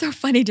 It was so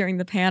funny during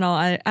the panel.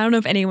 I don't know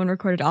if anyone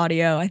recorded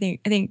audio. I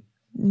think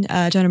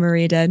Jenna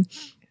Maria did.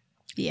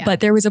 Yeah. But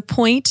there was a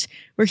point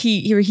where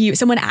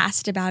someone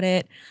asked about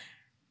it,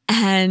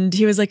 and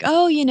he was like,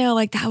 "Oh,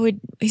 like that would."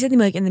 He said something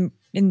like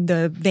in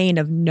the vein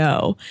of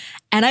no,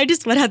 and I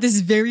just let out this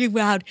very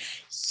loud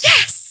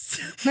yes,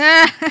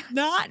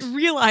 not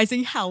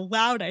realizing how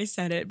loud I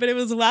said it, but it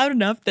was loud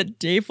enough that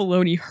Dave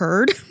Filoni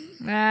heard,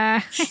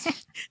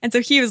 and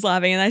so he was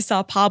laughing, and I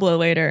saw Pablo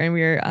later, and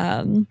we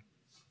were.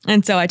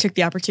 And so I took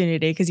the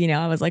opportunity because,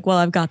 I was like, well,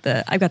 I've got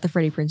the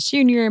Freddie Prinze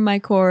Jr. in my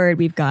court.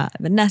 We've got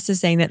Vanessa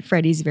saying that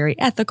Freddie's very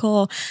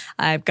ethical.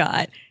 I've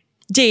got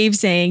Dave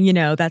saying,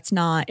 that's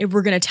not, if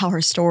we're going to tell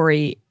her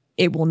story,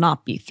 it will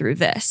not be through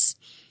this.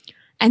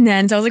 And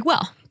then so I was like,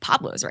 well,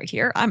 Pablo's right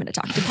here. I'm going to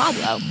talk to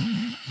Pablo.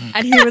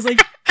 And he was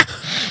like,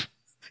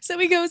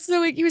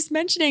 he was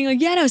mentioning like,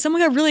 yeah, no,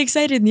 someone got really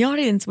excited in the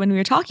audience when we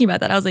were talking about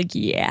that. I was like,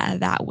 yeah,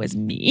 that was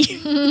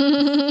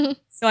me.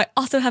 So I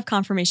also have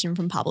confirmation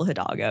from Pablo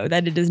Hidalgo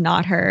that it is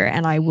not her.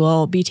 And I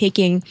will be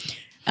taking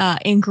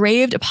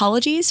engraved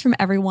apologies from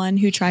everyone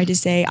who tried to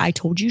say, I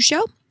told you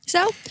so.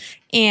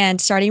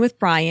 And starting with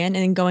Brian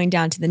and then going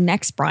down to the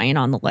next Brian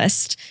on the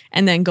list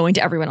and then going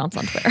to everyone else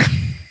on Twitter.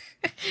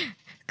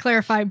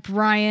 Clarify,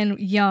 Brian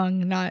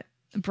Young, not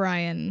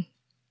Brian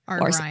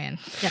Larson. Brian.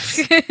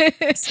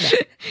 Yes.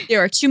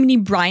 There are too many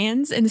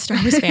Brians in the Star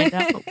Wars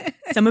fandom.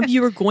 Some of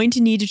you are going to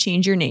need to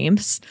change your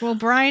names. Well,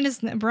 Brian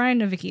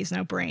Novicki is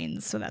no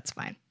brains, so that's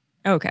fine.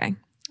 Okay.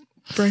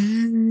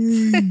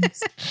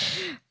 Brains.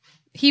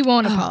 He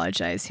won't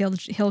apologize.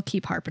 He'll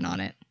keep harping on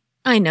it.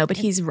 I know, but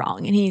he's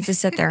wrong, and he needs to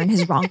sit there in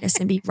his wrongness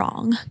and be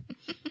wrong.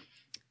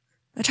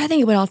 But try to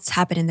think of what else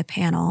happened in the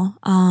panel.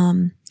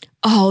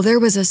 There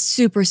was a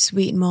super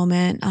sweet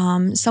moment.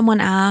 Someone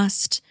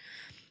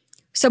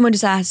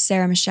just asked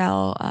Sarah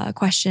Michelle a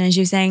question, and she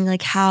was saying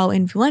like how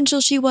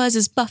influential she was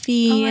as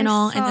Buffy and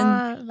all.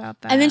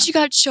 And then she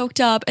got choked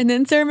up, and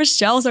then Sarah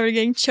Michelle started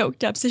getting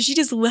choked up. So she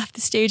just left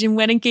the stage and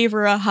went and gave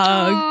her a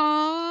hug.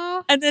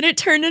 Aww. And then it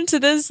turned into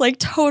this like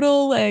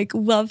total like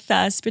love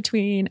fest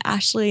between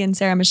Ashley and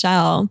Sarah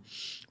Michelle,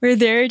 where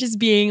they're just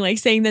being like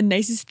saying the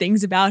nicest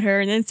things about her.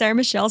 And then Sarah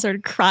Michelle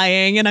started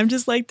crying, and I'm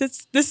just like,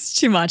 this is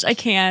too much. I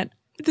can't.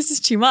 This is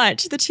too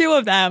much. The two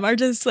of them are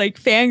just like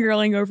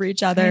fangirling over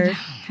each other.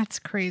 That's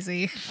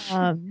crazy.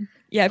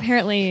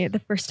 Apparently the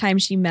first time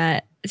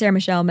Sarah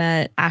Michelle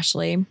met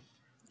Ashley,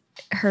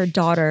 her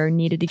daughter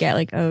needed to get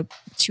like a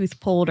tooth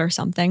pulled or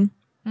something.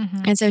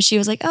 Mm-hmm. And so she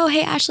was like, oh,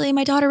 hey, Ashley,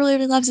 my daughter really,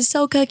 really loves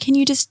Ahsoka. Can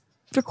you just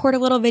record a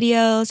little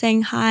video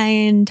saying hi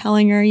and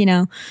telling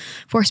her,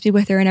 Force be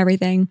with her and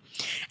everything.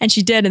 And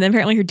she did. And then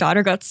apparently her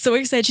daughter got so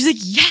excited. She's like,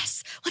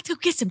 yes, let's go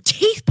get some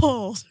teeth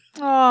pulled.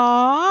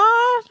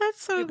 Aww,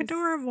 that's so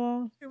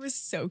adorable. It was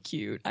so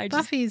cute.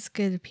 Buffy's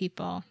good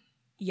people.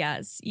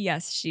 Yes,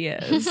 she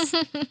is.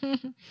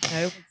 It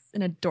was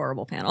an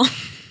adorable panel.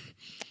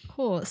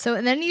 Cool.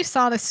 So then you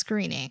saw the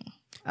screening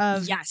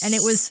of, yes, and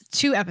it was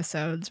 2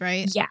 episodes,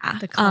 right? Yeah.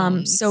 The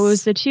clones. So it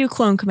was the 2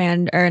 clone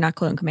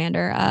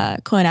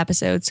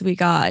episodes. So we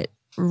got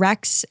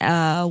Rex,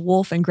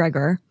 Wolf, and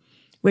Gregor,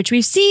 which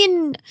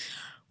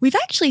we've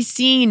actually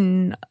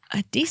seen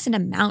a decent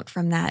amount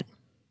from that.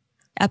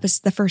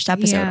 The first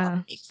episode.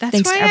 Yeah.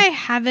 That's why I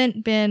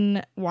haven't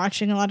been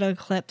watching a lot of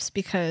the clips,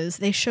 because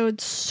they showed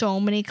so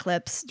many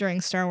clips during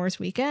Star Wars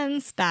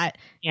weekends that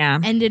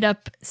ended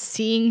up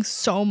seeing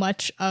so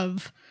much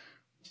of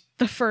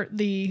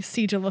the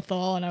Siege of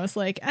Lothal, and I was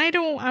like,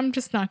 I'm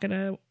just not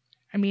gonna.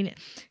 I mean,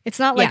 it's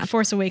not like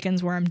Force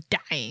Awakens where I'm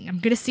dying. I'm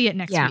gonna see it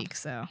next week,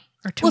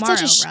 or tomorrow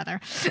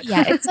rather.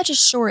 It's such a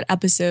short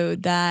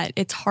episode that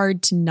it's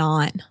hard to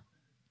not.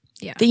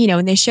 Yeah.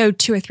 And they showed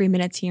 2 or 3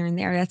 minutes here and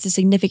there. That's a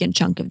significant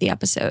chunk of the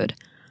episode.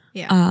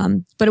 Yeah.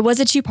 But it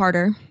was a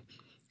 2-parter.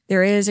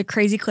 There is a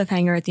crazy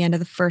cliffhanger at the end of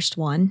the first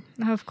one.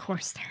 Of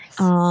course there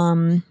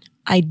is.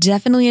 I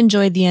definitely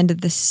enjoyed the end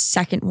of the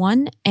second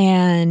one.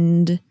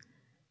 And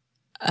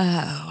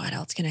what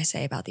else can I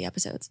say about the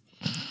episodes?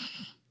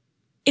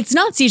 It's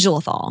not Siege of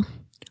Lothal.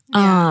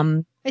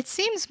 Yeah. It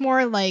seems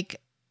more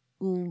like,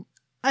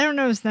 I don't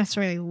know if it's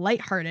necessarily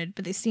lighthearted,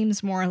 but it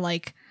seems more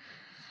like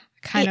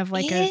kind of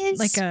like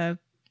a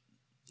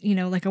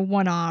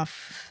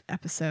one-off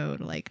episode,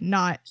 like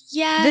not.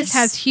 Yes. This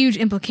has huge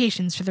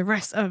implications for the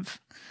rest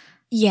of.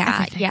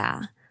 Everything.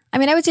 Yeah. I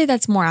mean, I would say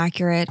that's more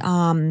accurate.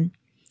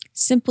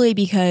 Simply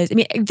because,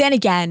 then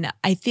again,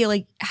 I feel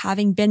like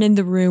having been in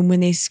the room when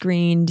they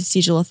screened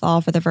Siege of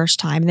Lothal for the first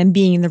time, and then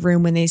being in the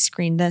room when they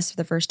screened this for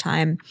the first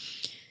time,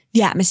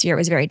 the atmosphere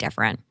was very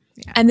different.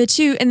 Yeah. And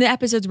the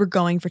episodes were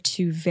going for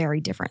 2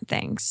 very different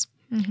things.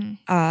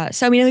 Mm-hmm.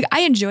 So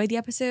I enjoyed the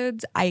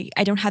episodes. I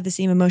don't have the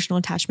same emotional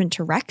attachment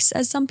to Rex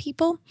as some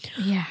people.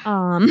 Yeah.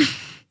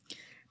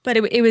 But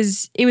it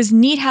was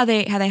neat how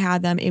they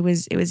had them. It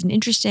was an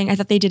interesting. I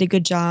thought they did a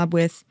good job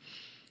with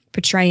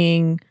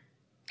portraying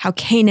how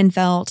Kanan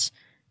felt,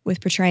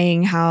 with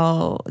portraying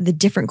how the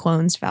different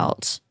clones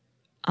felt.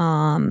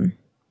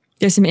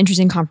 There's some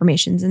interesting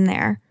confirmations in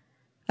there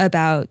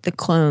about the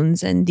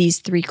clones and these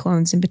 3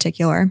 clones in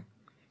particular.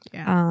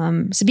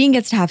 Yeah. Sabine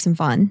gets to have some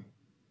fun.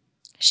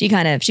 She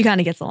kind of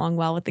gets along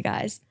well with the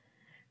guys.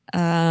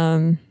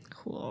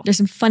 Cool. There's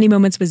some funny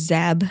moments with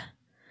Zeb.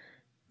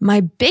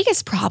 My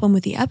biggest problem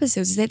with the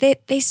episodes is that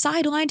they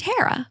sidelined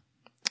Hera.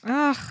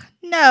 Ugh,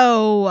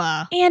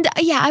 no. And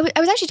yeah, I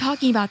was actually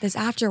talking about this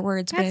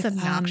afterwards. That's with,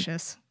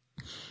 obnoxious.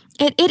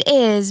 It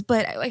is,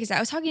 but like I said, I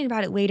was talking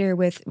about it later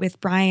with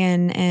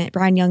Brian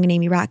Young and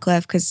Amy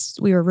Ratcliffe because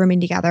we were rooming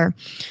together.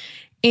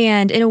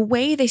 And in a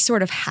way, they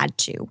sort of had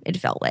to, it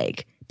felt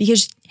like,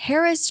 because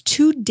Hera's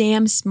too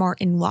damn smart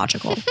and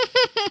logical.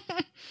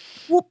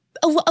 Well,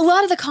 a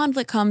lot of the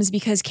conflict comes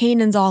because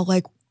Kanan's all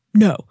like,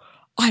 no,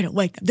 I don't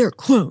like them. They're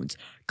clones.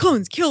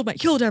 Clones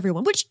killed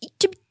everyone, which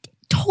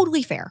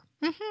totally fair.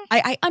 Mm-hmm.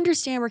 I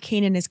understand where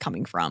Kanan is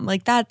coming from.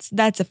 Like that's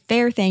a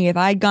fair thing. If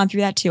I'd gone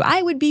through that too,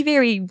 I would be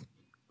very,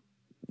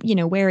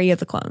 wary of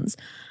the clones.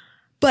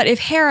 But if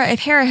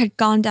Hera had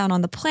gone down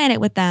on the planet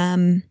with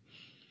them,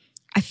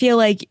 I feel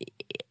like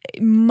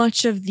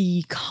much of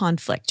the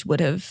conflict would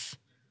have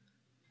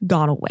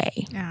gone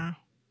away. Yeah.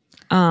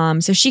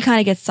 So she kind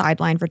of gets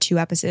sidelined for 2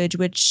 episodes,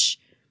 which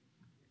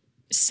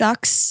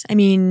sucks. I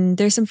mean,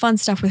 there's some fun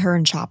stuff with her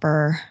and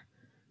Chopper,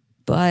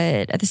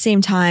 but at the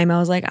same time, I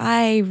was like,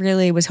 I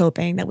really was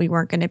hoping that we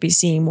weren't going to be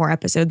seeing more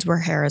episodes where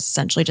Hera's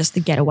essentially just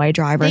the getaway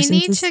driver. They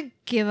need to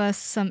give us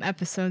some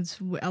episodes,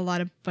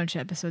 bunch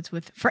of episodes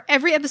for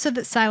every episode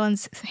that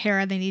silenced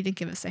Hera, they need to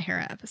give us a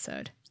Hera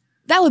episode.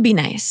 That would be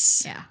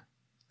nice. Yeah.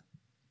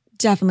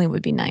 Definitely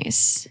would be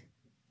nice.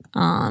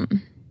 But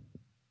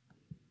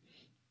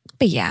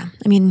yeah,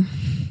 I mean,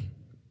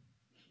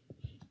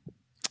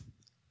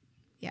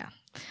 yeah,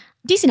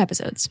 decent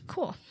episodes.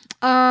 Cool.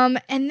 And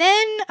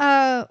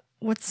then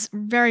what's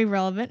very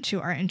relevant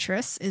to our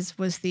interests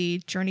was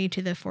the Journey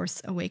to the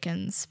Force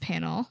Awakens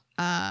panel,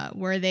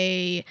 where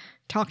they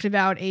talked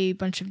about a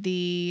bunch of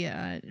the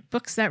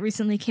books that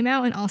recently came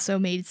out and also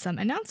made some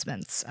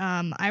announcements.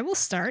 I will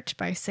start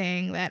by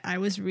saying that I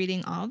was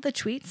reading all of the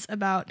tweets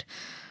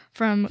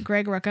from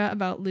Greg Rucka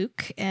about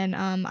Luke, and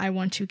I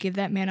want to give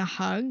that man a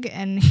hug,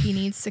 and he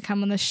needs to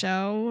come on the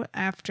show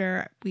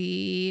after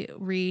we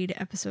read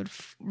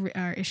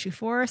issue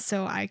 4,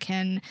 so I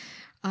can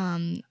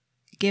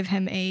give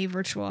him a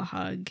virtual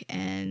hug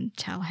and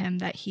tell him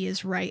that he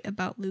is right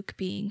about Luke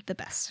being the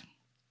best.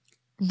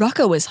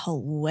 Rucka was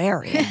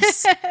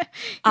hilarious.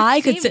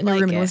 I could sit in a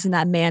room and listen to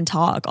that man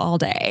talk all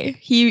day.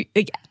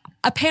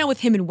 A panel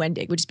with him and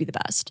Wendig would just be the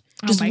best.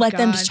 Just let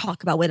them just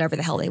talk about whatever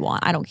the hell they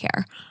want. I don't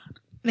care.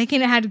 They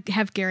can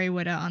have Gary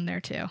Whitta on there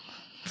too.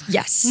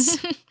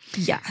 Yes.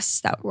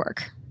 Yes, that would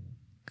work.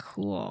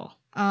 Cool.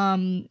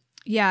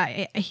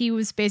 Yeah, he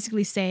was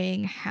basically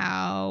saying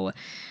how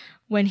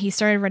when he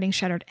started writing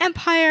Shattered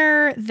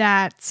Empire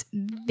that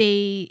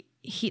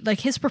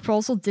his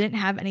proposal didn't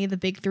have any of the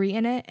big 3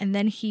 in it, and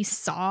then he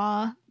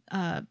saw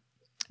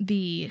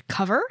the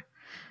cover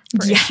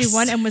for issue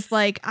 1 and was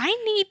like, I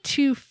need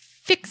to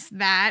fix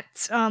that.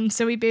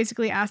 So he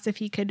basically asked if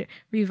he could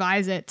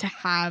revise it to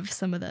have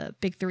some of the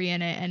big 3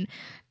 in it. And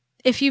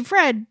if you've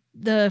read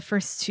the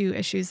first 2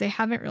 issues, they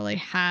haven't really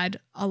had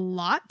a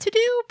lot to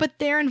do, but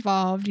they're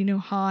involved.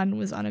 Han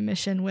was on a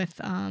mission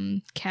with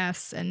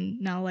Kes, and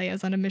now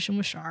Leia's on a mission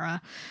with Shara.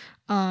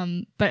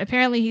 But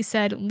apparently he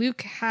said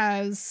Luke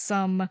has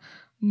some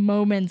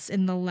moments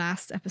in the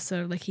last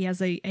episode. Like he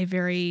has a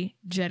very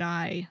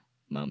Jedi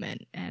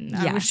moment. And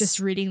I was just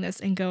reading this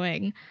and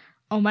going,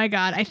 oh my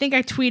God, I think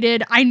I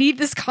tweeted, I need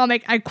this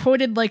comic. I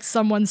quoted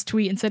someone's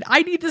tweet and said,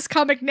 I need this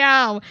comic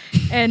now.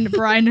 And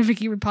Brian and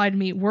Vicky replied to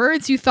me,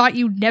 words you thought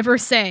you'd never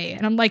say.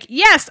 And I'm like,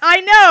 yes,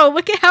 I know.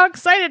 Look at how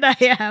excited I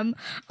am.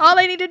 All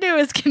I need to do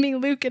is give me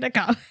Luke in a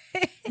comic.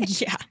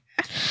 Yeah.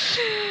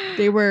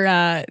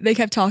 They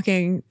kept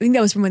talking. I think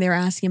that was from when they were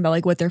asking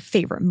about what their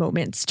favorite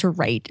moments to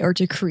write or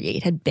to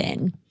create had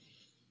been.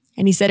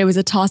 And he said it was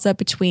a toss-up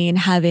between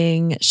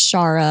having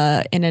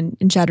Shara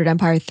in Shattered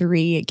Empire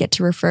 3 get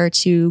to refer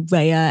to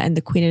Leia and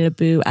the Queen of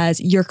Naboo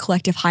as your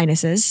collective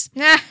highnesses.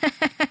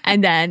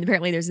 And then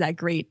apparently there's that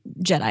great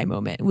Jedi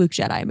moment, Luke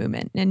Jedi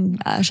moment in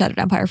Shattered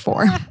Empire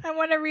 4. I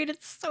want to read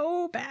it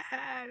so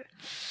bad.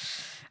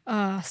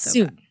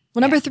 Soon. Bad.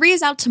 Well, number 3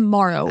 is out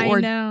tomorrow. I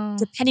know.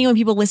 Depending on when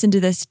people listen to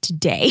this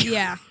today.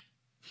 Yeah.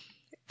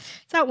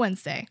 It's out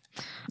Wednesday.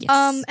 Yes.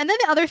 And then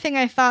the other thing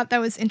I thought that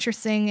was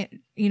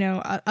interesting,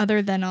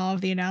 other than all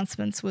of the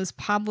announcements, was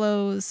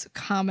Pablo's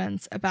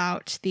comments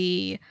about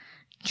the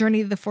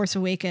Journey to the Force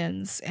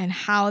Awakens and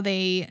how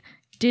they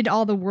did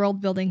all the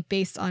world building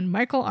based on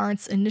Michael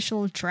Arndt's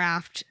initial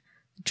draft,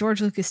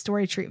 George Lucas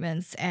story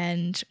treatments,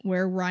 and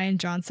where Rian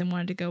Johnson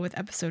wanted to go with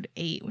episode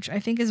 8, which I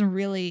think is a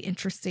really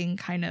interesting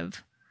kind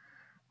of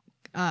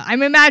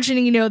I'm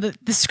imagining, you know,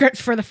 the script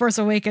for The Force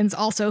Awakens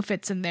also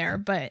fits in there,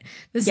 but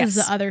this is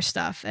the other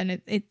stuff.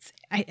 And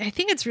I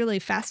think it's really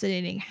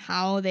fascinating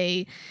how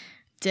they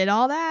did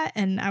all that.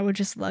 And I would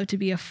just love to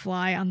be a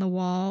fly on the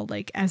wall,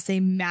 like as they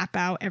map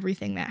out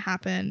everything that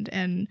happened,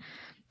 and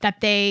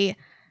that they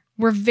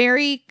were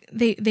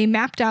they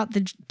mapped out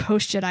the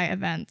post Jedi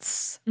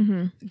events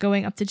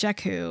going up to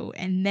Jakku,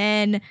 and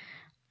then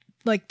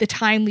like the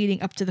time leading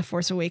up to The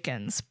Force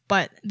Awakens.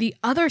 But the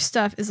other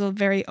stuff is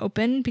very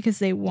open because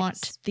they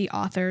want the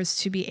authors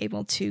to be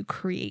able to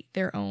create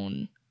their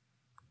own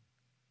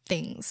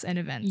things and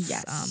events.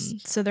 Yes.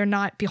 So they're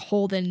not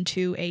beholden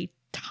to a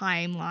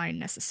timeline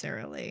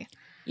necessarily.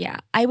 Yeah.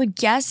 I would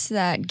guess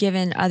that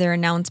given other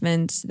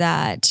announcements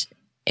that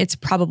it's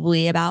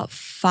probably about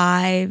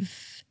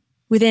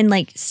within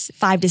like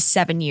 5 to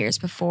 7 years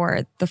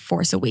before The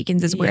Force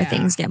Awakens is where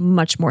things get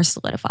much more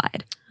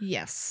solidified.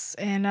 Yes.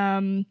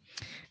 And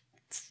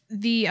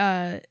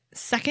the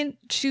second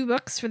 2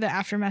 books for the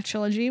Aftermath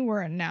trilogy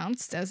were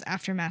announced as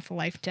Aftermath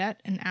Life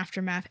Debt and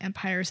Aftermath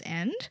Empire's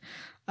End.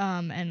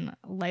 And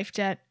Life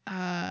Debt,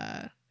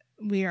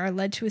 we are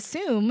led to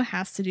assume,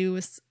 has to do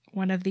with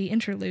one of the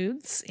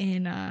interludes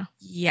in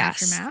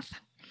Aftermath.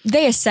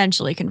 They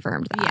essentially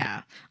confirmed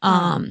that.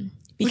 Yeah.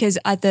 Because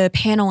at the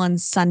panel on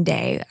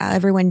Sunday,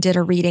 everyone did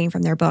a reading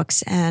from their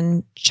books,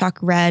 and Chuck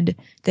read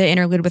the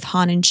interlude with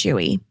Han and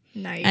Chewie.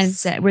 Nice. And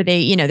said where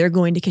they, you know, they're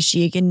going to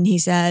Kashyyyk, and he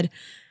said,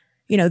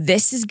 you know,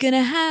 this is going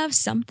to have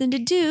something to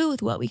do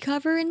with what we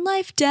cover in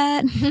Life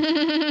Debt.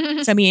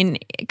 So, I mean,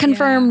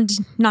 confirmed,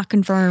 not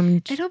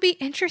confirmed. It'll be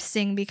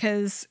interesting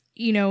because,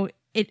 you know,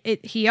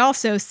 he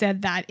also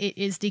said that it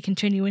is the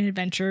continuing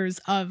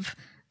adventures of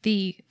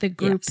the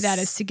group that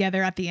is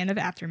together at the end of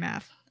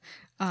Aftermath.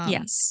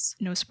 Yes.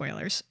 No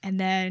spoilers. And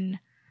then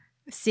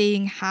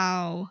seeing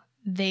how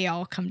they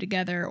all come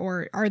together,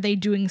 or are they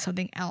doing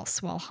something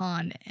else while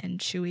Han and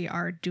Chewie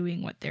are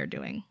doing what they're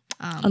doing?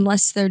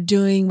 Unless they're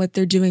doing what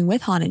they're doing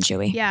with Han and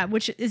Chewie. Yeah,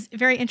 which is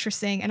very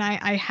interesting. And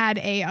I had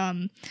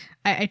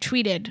I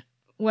tweeted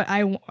what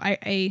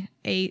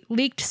a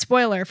leaked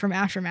spoiler from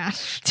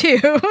Aftermath too,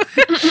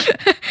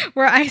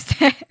 where I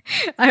said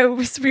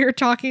we were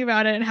talking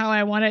about it and how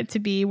I want it to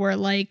be where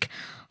like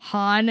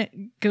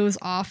Han goes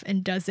off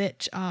and does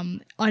it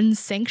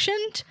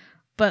unsanctioned,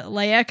 but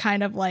Leia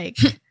kind of like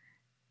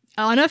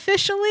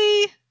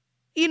unofficially,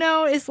 you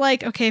know, is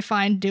like, okay,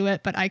 fine, do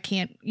it, but I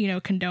can't, you know,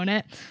 condone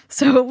it.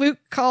 So Han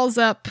calls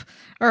up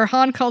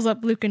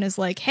Luke and is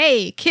like,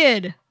 hey,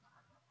 kid,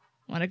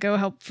 want to go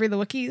help free the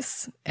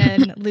Wookiees?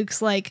 And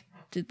Luke's like,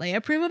 did Leia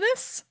approve of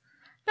this?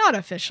 Not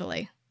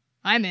officially.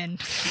 I'm in.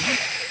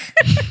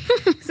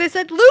 So I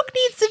said, Luke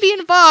needs to be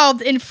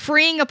involved in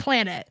freeing a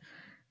planet.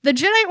 The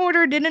Jedi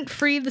Order didn't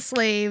free the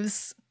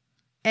slaves,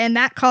 and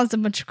that caused a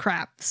bunch of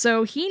crap.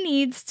 So he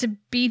needs to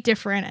be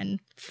different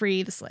and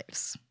free the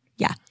slaves.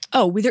 Yeah.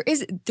 Oh, there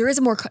is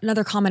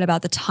another comment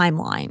about the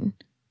timeline.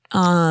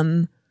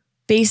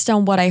 Based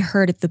on what I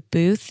heard at the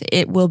booth,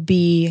 it will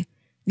be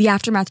the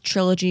Aftermath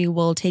trilogy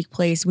will take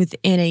place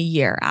within a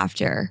year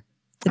after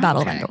the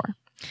Battle of Endor.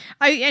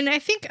 I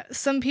think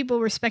some people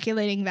were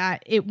speculating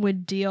that it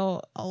would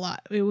deal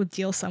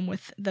some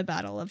with the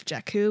Battle of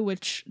Jakku,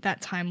 which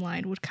that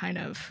timeline would kind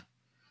of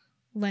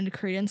lend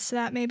credence to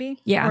that, maybe.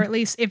 Yeah. Or at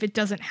least if it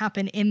doesn't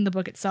happen in the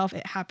book itself,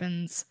 it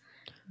happens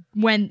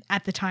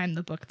at the time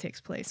the book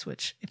takes place,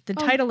 which if the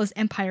title is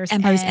Empire's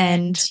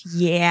End.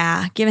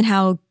 Yeah. Given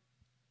how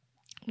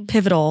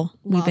pivotal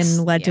we've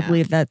been led to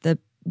believe that the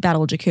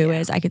Battle of Jakku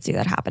is, I could see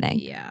that happening.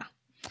 Yeah.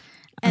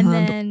 And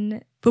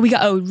then... But we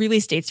got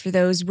release dates for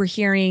those. We're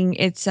hearing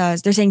they're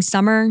saying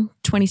summer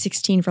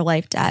 2016 for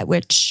Life Debt,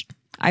 which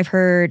I've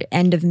heard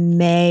end of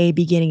May,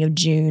 beginning of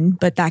June,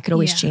 but that could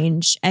always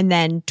change. And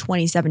then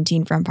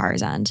 2017 for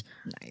Empire's End.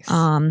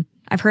 Nice.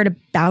 I've heard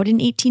about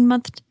an 18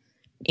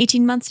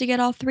 months to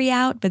get all 3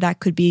 out, but that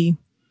could be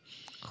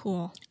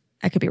cool.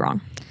 I could be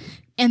wrong.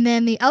 And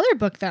then the other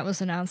book that was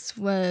announced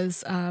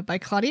was by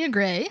Claudia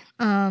Gray,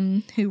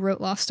 who wrote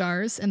Lost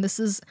Stars, and this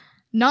is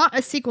not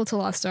a sequel to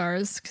Lost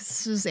Stars because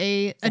this is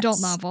a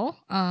adult novel.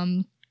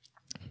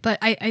 But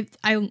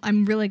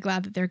I'm really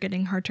glad that they're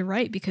getting her to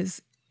write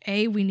because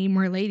A, we need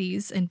more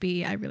ladies, and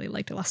B, I really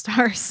liked Lost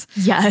Stars.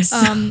 Yes.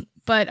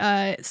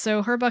 But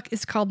so her book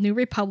is called New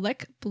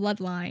Republic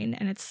Bloodline,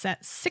 and it's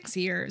set 6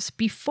 years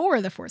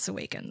before The Force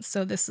Awakens.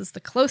 So this is the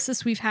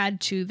closest we've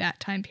had to that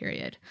time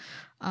period,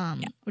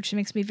 which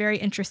makes me very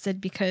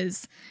interested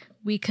because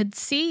we could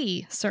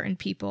see certain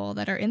people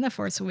that are in The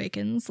Force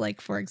Awakens,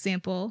 like, for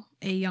example,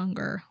 a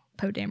younger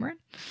Poe Dameron,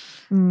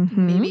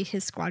 maybe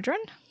his squadron.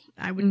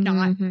 I would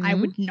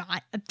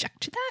not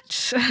object to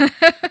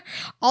that.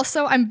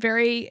 Also, I'm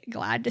very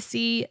glad to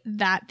see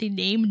that the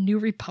name New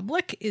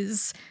Republic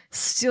is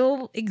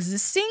still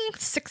existing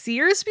 6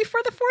 years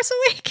before The Force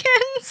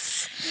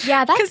Awakens.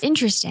 Yeah, that's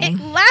interesting. It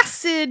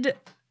lasted,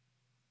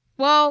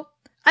 well,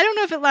 I don't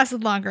know if it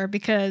lasted longer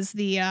because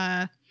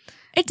the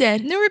It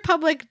did. New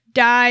Republic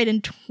died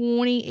in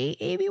 28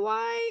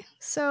 ABY,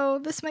 so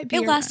this might be.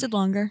 It lasted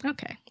longer.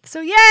 Okay,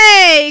 so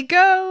yay,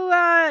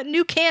 go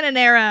new canon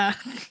era.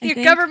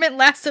 Your government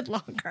lasted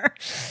longer.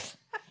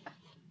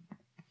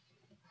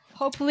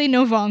 Hopefully,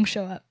 no Vong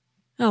show up.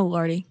 Oh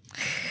lordy.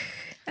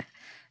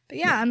 But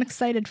yeah, I'm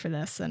excited for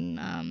this,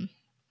 and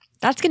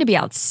that's going to be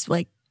out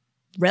like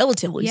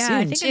relatively soon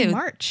I think too. in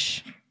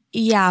March.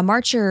 Yeah,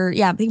 March or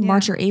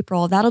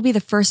April. That'll be the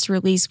first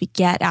release we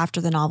get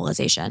after the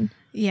novelization.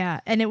 Yeah,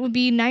 and it would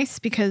be nice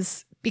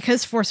because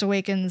Force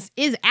Awakens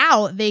is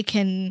out, they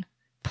can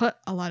put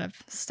a lot of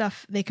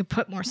stuff. They could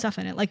put more stuff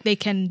in it. Like they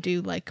can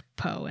do like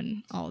Poe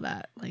and all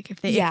that. Like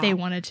if they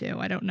wanted to.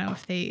 I don't know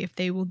if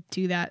they will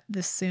do that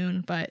this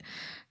soon, but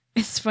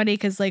it's funny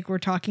because like we're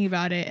talking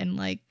about it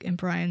and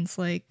Brian's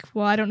like,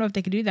 well, I don't know if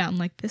they could do that. I'm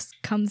like, this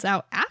comes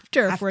out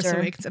after Force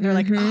Awakens, and they're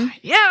like, oh,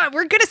 yeah,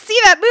 we're gonna see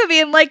that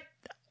movie in like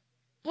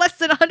less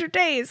than 100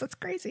 days. That's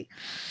crazy.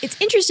 It's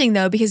interesting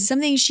though, because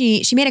something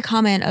she made a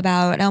comment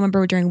about, I don't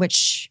remember during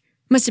which,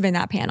 must have been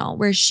that panel,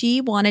 where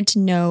she wanted to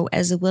know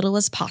as little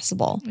as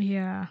possible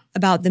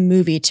about the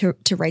movie to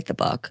write the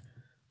book.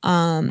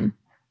 Because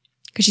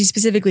she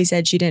specifically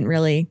said she didn't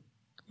really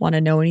want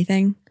to know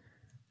anything.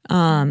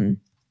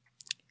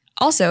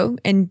 Also,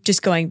 and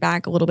just going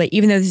back a little bit,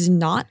 even though this is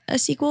not a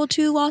sequel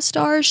to Lost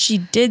Stars, she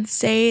did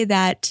say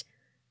that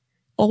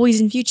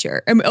Always in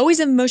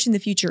Motion the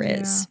future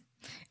is.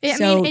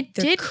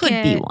 It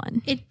could be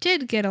one. It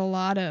did get a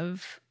lot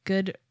of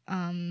good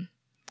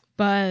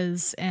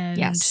buzz, and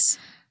yes.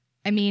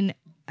 I mean,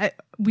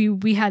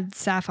 we had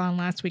Saf on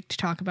last week to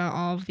talk about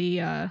all of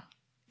the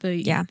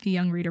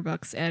young reader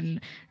books, and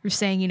we're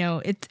saying,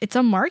 it's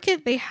a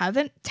market they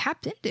haven't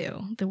tapped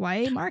into, the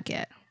YA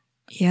market.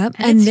 Yep,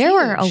 and there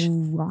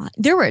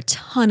were a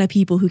ton of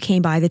people who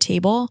came by the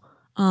table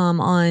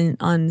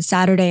on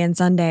Saturday and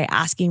Sunday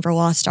asking for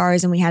Lost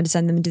Stars, and we had to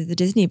send them to the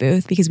Disney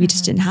booth because we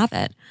just didn't have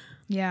it.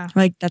 Yeah.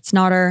 Like that's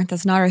not our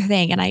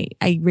thing. And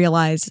I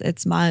realize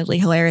it's mildly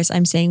hilarious.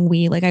 I'm saying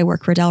we, like I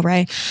work for Del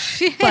Rey.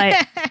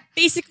 But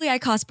basically I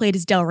cosplayed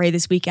as Del Rey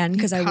this weekend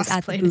because I was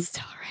at the booth.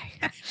 Del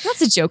Rey.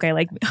 That's a joke I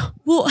like.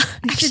 Well,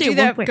 actually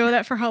go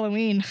that for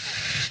Halloween.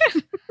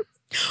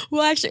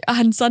 Well, actually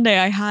on Sunday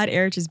I had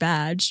Erich's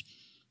badge.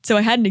 So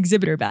I had an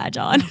exhibitor badge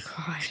on. Oh,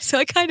 God. So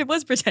I kind of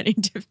was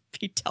pretending to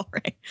be Del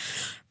Rey.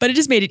 But it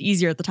just made it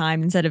easier at the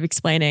time instead of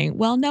explaining,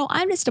 well, no,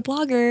 I'm just a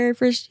blogger,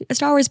 a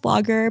Star Wars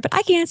blogger, but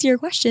I can answer your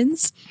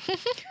questions.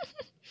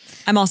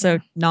 I'm also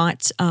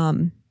not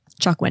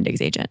Chuck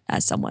Wendig's agent,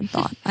 as someone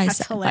thought. I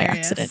said hilarious. By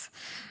accident.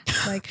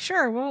 Like,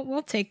 sure,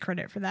 we'll take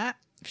credit for that.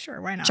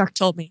 Sure, why not? Chuck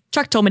told me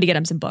to get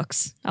him some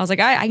books. I was like,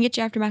 all right, I can get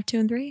you Aftermath 2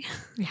 and 3.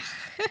 Yeah.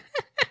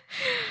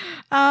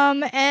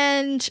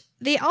 And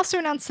they also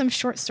announced some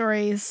short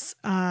stories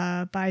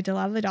by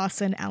Delilah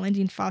Dawson, Alan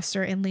Dean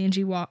Foster, and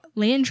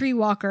Landry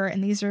Walker,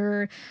 and these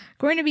are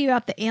going to be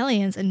about the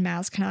aliens in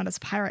Maz Kanata's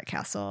pirate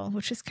castle,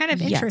 which is kind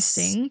of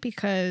interesting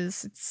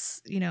because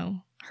it's,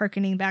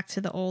 hearkening back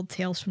to the old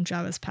Tales from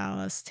Jabba's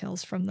Palace,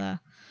 Tales from the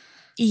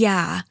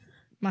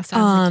Masa's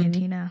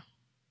Cantina.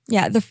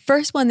 Yeah, the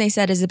first one they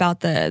said is about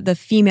the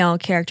female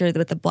character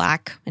with the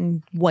black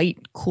and white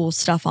cool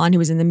stuff on who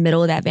was in the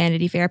middle of that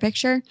Vanity Fair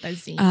picture.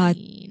 Bazine.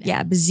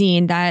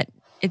 Bazine. That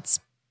it's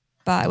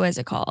by, what is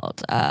it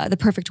called? The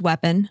Perfect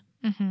Weapon.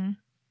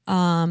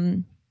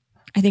 Mm-hmm.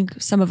 I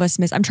think some of us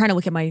I'm trying to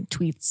look at my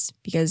tweets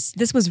because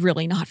this was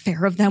really not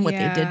fair of them what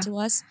they did to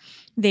us.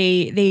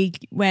 They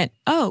went,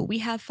 oh, we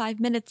have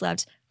 5 minutes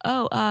left.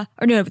 Oh,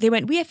 or no, they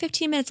went, we have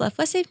 15 minutes left.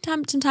 Let's save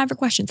some time for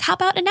questions. How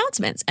about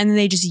announcements? And then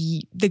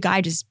the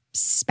guy just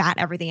spat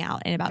everything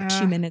out in about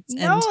 2 minutes.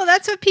 No,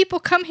 that's what people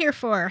come here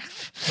for.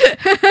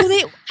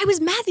 I was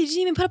mad they didn't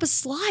even put up a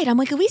slide. I'm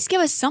like, at least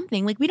give us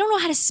something. Like, we don't know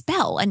how to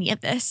spell any of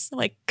this.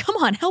 Like, come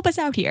on, help us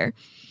out here.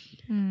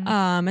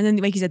 And then,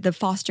 like you said, the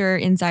Foster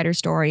insider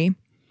story.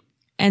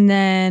 And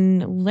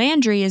then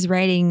Landry is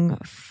writing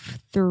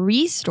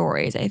 3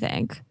 stories, I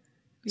think.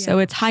 Yeah. So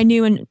it's High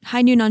Noon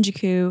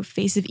Nanjiku,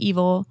 Face of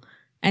Evil,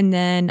 and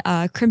then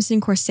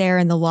Crimson Corsair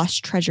and the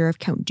Lost Treasure of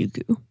Count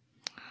Dooku.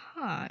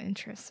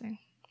 Interesting.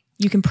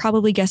 You can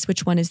probably guess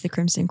which one is the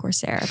Crimson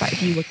Corsair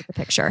if you look at the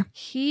picture.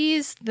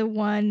 He's the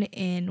one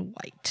in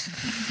white.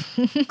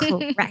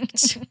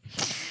 Correct.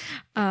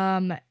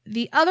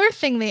 The other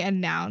thing they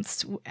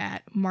announced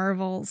at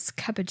Marvel's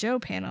Cup of Joe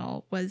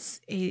panel was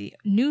a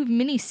new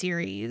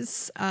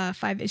miniseries,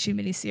 5-issue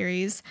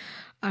miniseries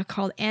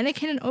called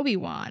Anakin and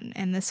Obi-Wan.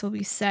 And this will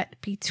be set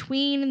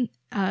between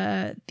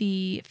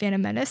the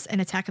Phantom Menace and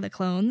Attack of the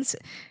Clones.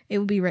 It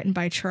will be written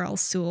by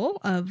Charles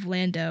Soule of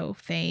Lando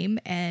fame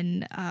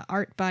and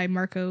art by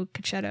Marco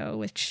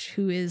Caccetto,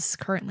 who is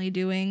currently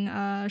doing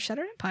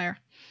Shattered Empire.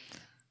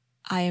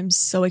 I am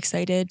so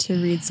excited to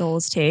read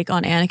Soule's take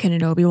on Anakin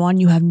and Obi-Wan.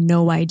 You have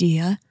no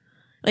idea.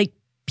 Like,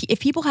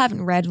 if people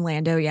haven't read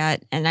Lando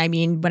yet, and I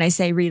mean, when I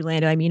say read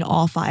Lando, I mean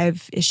all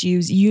 5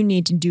 issues, you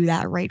need to do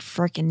that right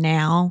frickin'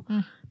 now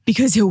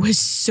because it was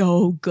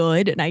so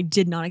good. And I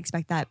did not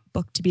expect that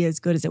book to be as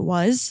good as it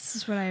was. This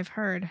is what I've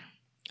heard.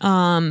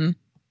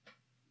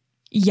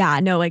 Yeah,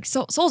 no, like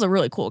Soul's a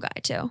really cool guy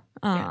too.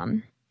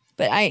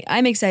 But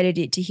I'm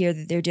excited to hear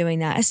that they're doing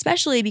that,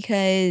 especially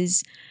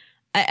because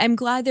I'm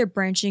glad they're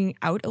branching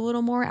out a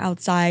little more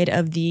outside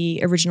of the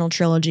original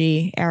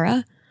trilogy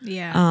era.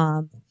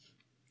 Yeah.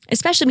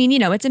 Especially, I mean, you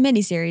know, it's a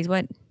miniseries.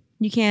 What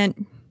you can't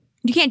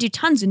do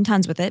tons and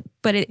tons with it,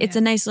 but it's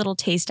a nice little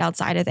taste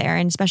outside of there,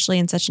 and especially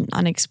in such an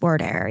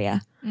unexplored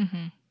area.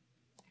 Mm-hmm.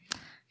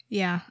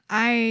 Yeah,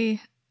 I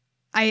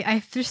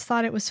just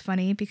thought it was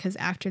funny because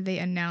after they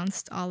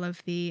announced all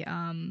of the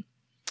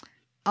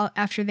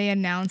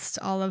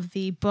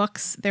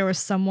books, there was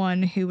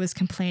someone who was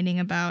complaining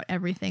about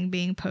everything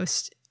being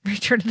post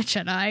Return of the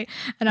Jedi,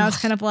 and I was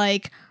kind of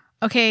like,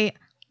 okay,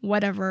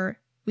 whatever.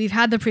 We've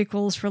had the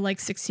prequels for like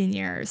 16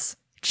 years.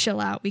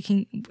 Chill out.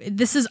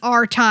 This is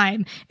our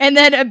time. And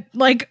then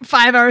like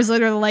 5 hours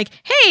later, they're like,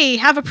 hey,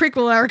 have a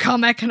prequel era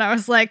comic. And I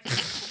was like,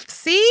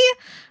 see,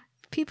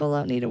 people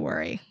don't need to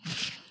worry.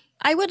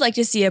 I would like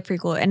to see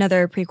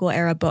another prequel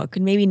era book,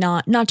 and maybe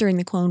not during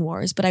the Clone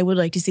Wars, but I would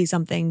like to see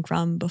something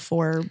from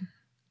before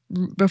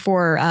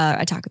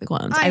Attack of the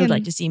Clones. I would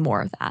like to see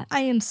more of that. I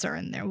am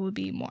certain there will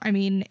be more. I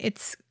mean,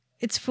 it's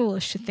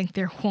foolish to think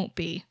there won't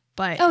be,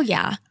 but oh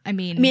yeah. I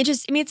mean,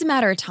 it's a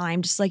matter of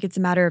time. Just like it's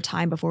a matter of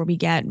time before we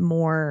get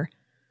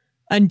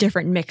a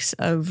different mix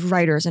of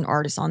writers and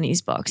artists on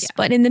these books. Yeah.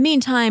 But in the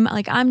meantime,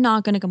 like I'm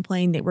not going to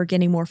complain that we're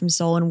getting more from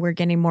Soul and we're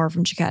getting more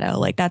from Chiquetto.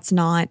 Like that's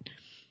not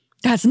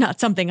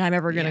something I'm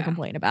ever going to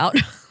complain about.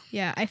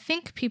 Yeah, I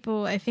think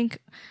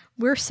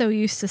we're so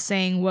used to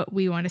saying what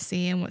we want to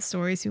see and what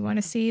stories we want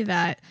to see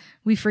that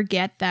we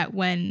forget that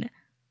when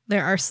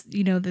there are,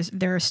 you know,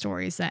 there are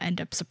stories that end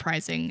up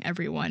surprising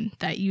everyone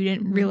that you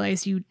didn't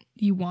realize you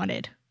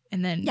wanted,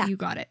 and then you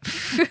got it.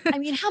 I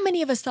mean, how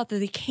many of us thought that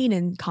the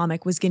Kanan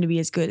comic was going to be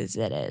as good as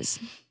it is?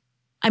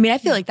 I mean, I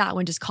feel like that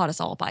one just caught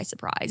us all by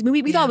surprise. I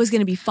mean, we thought it was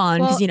going to be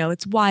fun because, you know,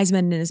 it's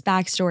Wiseman and his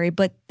backstory.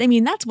 But, I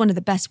mean, that's one of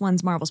the best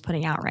ones Marvel's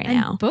putting out right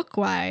now.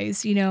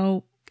 Book-wise, you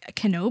know,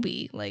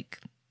 Kenobi, like,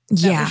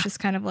 that was just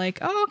kind of like,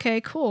 oh,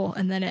 okay, cool.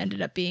 And then it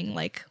ended up being,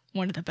 like,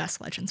 one of the best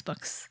Legends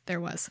books there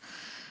was.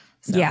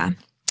 So. Yeah.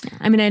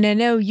 I mean, and I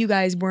know you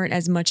guys weren't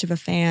as much of a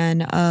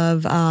fan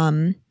of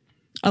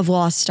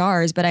Lost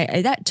Stars, but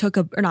that took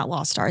not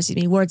Lost Stars,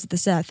 Words of the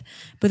Sith,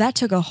 but that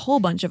took a whole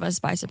bunch of us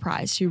by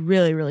surprise who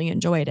really, really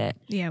enjoyed it.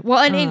 Yeah, well,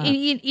 and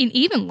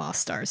even Lost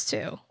Stars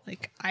too.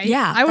 Like,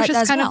 I was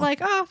just kind of like,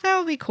 oh, that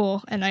would be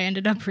cool, and I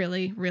ended up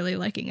really, really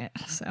liking it.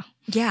 So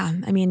yeah,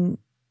 I mean,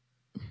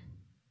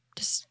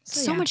 just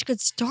so much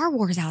good Star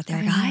Wars out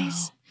there,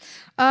 guys.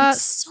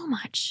 So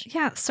much.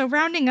 Yeah. So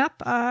rounding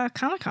up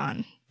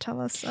Comic-Con, tell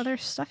us other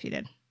stuff you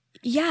did.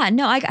 Yeah,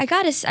 no, I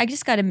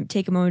just gotta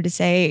take a moment to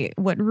say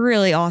what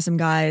really awesome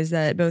guys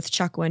that both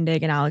Chuck Wendig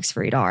and Alex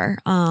Freed are.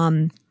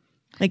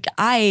 Like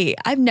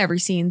I've never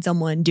seen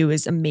someone do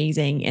as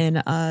amazing in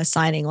a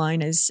signing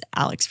line as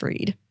Alex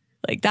Freed.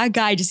 Like that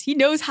guy he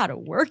knows how to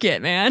work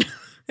it, man.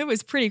 It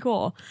was pretty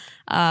cool.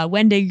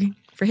 Wendig,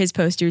 for his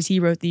posters, he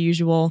wrote the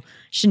usual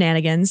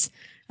shenanigans.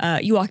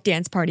 Ewok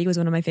Dance Party was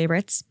one of my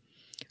favorites.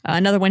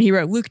 Another one, he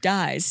wrote Luke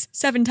dies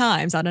 7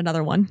 times on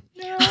another one.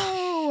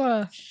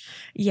 No.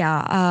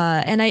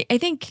 Yeah, and I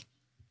think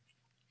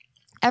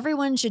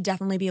everyone should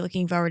definitely be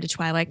looking forward to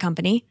Twilight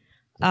Company.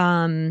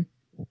 Like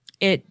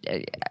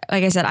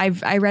I said,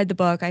 I read the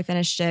book. I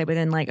finished it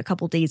within like a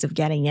couple days of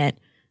getting it.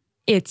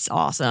 It's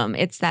awesome.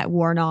 It's that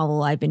war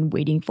novel I've been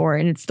waiting for,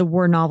 and it's the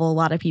war novel a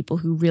lot of people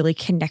who really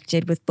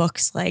connected with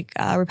books like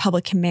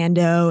Republic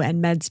Commando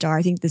and MedStar.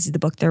 I think this is the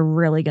book they're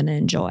really going to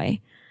enjoy.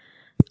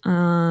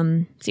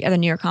 It's the other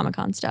New York Comic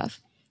Con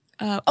stuff.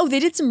 They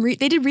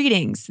did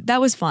readings.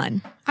 That was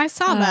fun. I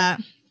saw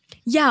that.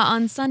 Yeah,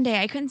 on Sunday.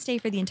 I couldn't stay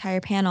for the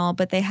entire panel,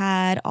 but they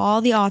had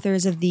all the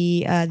authors of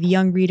the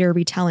Young Reader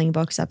retelling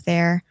books up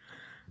there.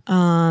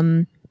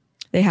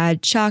 They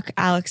had Chuck.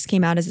 Alex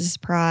came out as a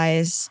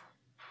surprise.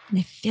 And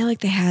I feel like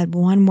they had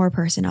one more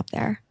person up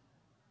there.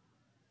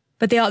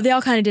 But they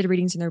all kind of did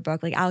readings in their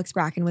book. Like Alex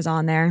Bracken was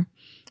on there.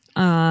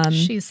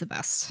 She's the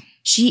best.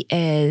 She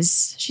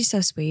is. She's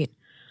so sweet.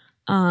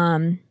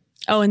 And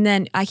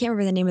then I can't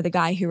remember the name of the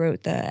guy who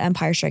wrote the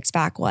Empire Strikes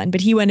Back one,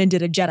 but he went and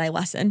did a Jedi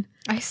lesson.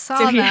 I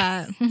saw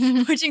that.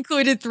 Which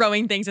included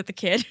throwing things at the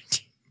kid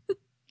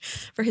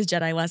for his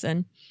Jedi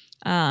lesson.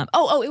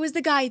 It was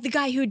the guy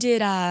who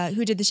did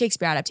the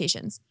Shakespeare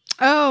adaptations.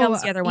 Oh, that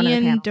was the other one Ian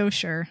on the panel.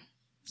 Dosher.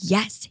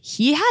 Yes,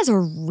 he has a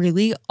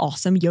really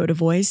awesome Yoda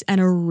voice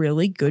and a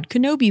really good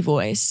Kenobi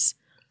voice.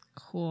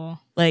 Cool.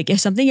 Like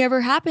if something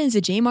ever happens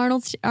to James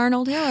Arnold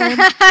Taylor,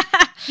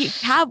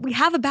 we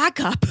have a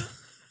backup.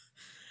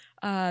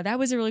 That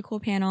was a really cool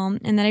panel.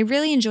 And then I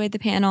really enjoyed the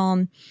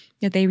panel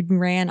that they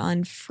ran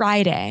on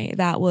Friday.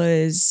 That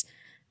was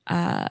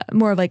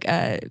more of like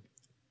a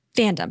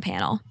fandom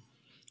panel.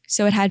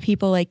 So it had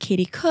people like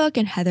Katie Cook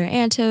and Heather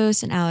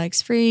Antos and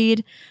Alex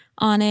Freed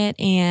on it.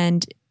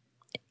 And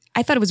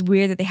I thought it was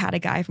weird that they had a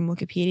guy from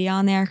Wikipedia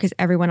on there because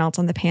everyone else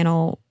on the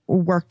panel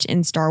worked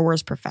in Star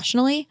Wars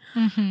professionally.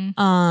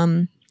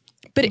 Mm-hmm.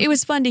 But it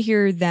was fun to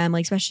hear them,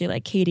 like especially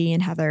like Katie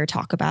and Heather,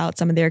 talk about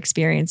some of their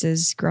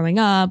experiences growing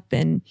up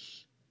and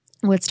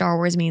what Star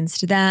Wars means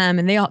to them.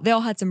 And they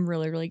all had some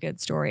really, really good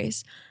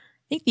stories.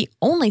 I think the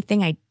only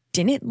thing I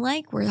didn't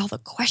like were all the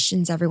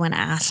questions everyone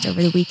asked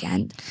over the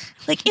weekend.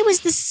 Like, it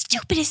was the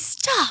stupidest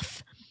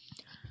stuff.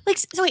 Like,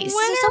 so wait, When so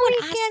are someone we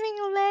asked,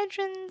 getting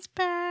Legends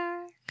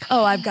back?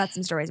 oh, I've got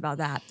some stories about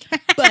that.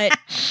 But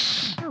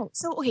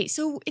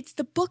so it's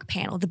the book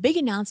panel, the big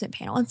announcement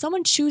panel, and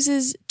someone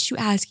chooses to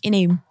ask in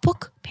a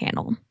book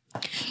panel.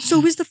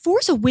 So is The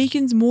Force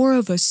Awakens more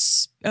of a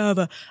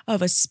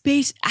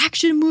space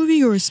action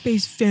movie or a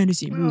space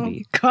fantasy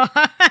movie? Oh,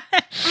 God.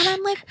 And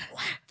I'm like,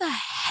 what the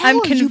hell? I'm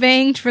are you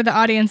conveying for the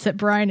audience that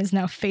Brian is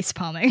now face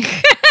palming.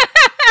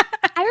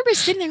 I remember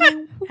sitting there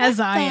going, what As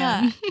I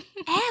am.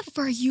 F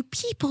are you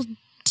people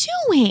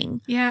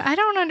doing? Yeah, I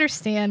don't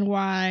understand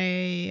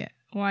why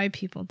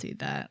people do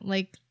that.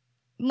 Like,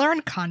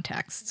 learn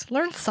context,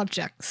 learn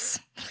subjects.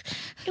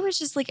 It was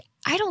just like,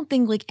 I don't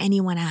think like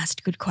anyone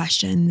asked good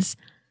questions.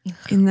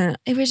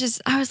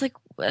 I was like,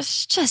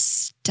 let's just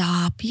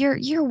stop.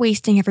 You're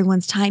wasting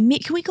everyone's time.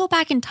 Can we go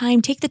back in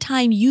time, take the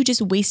time you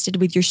just wasted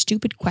with your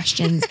stupid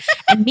questions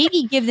and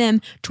maybe give them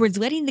towards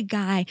letting the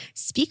guy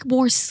speak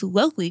more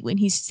slowly when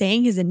he's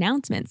saying his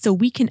announcement so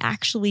we can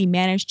actually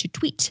manage to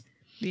tweet.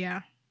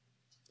 Yeah.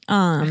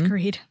 Um,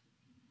 Agreed.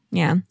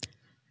 Yeah.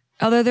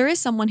 Although there is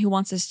someone who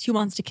wants to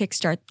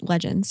kickstart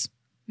Legends.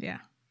 Yeah.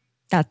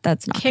 That's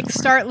not gonna work.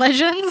 Kickstart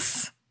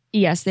Legends?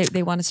 Yes,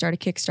 they want to start a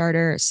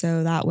Kickstarter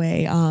so that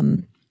way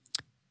and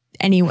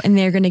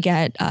they're going to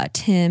get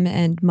Tim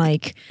and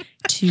Mike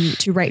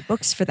to write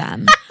books for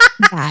them.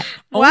 That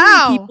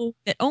Wow.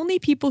 only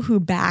people who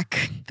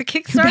back The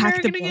Kickstarter back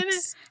are the going to get it?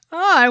 books.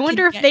 Oh, I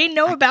wonder if get they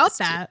know about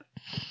access to- that.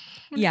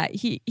 Yeah,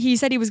 he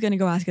said he was going to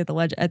go ask at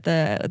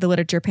the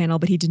literature panel,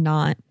 but he did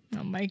not.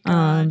 Oh my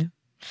God.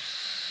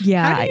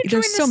 Yeah, How do you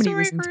there's join so the many story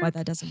reasons why group?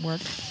 that doesn't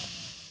work.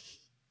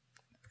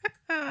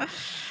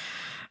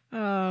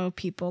 Oh,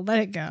 people, let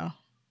it go.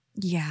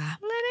 Yeah.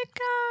 Let it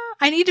go.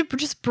 I need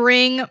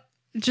to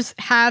just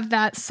have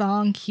that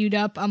song queued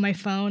up on my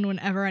phone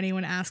whenever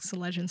anyone asks a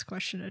Legends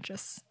question to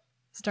just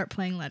start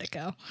playing Let It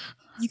Go.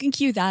 You can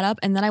cue that up,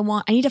 and then I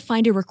need to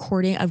find a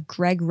recording of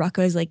Greg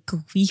Rucka's like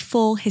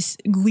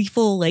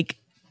gleeful like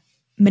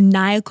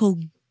maniacal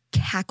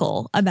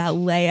cackle about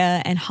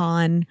Leia and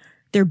Han.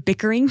 They're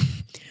bickering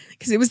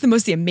because it was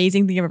the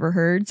amazing thing I've ever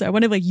heard. So I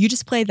want to you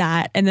just play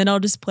that, and then I'll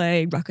just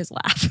play Rucka's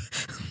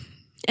laugh,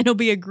 and it'll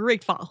be a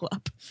great follow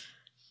up.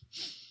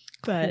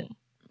 But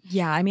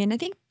yeah, I mean, I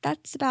think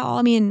that's about all.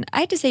 I mean,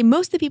 I have to say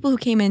most of the people who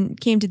came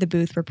to the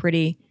booth were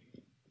pretty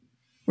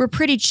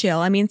chill.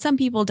 I mean, some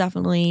people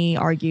definitely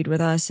argued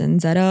with us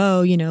and said,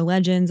 oh,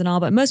 Legends and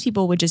all, but most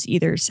people would just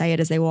either say it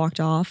as they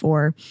walked off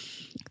or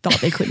thought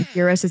they couldn't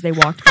hear us as they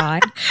walked by.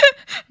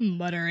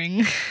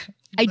 Muttering.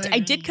 I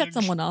did cut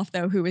someone off,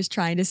 though, who was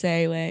trying to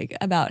say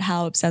about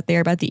how upset they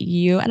are about the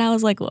EU. And I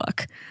was like,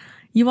 look,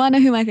 you want to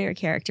know who my favorite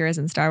character is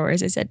in Star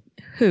Wars? I said,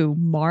 who?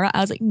 Mara? I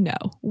was like, no,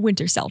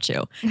 Winter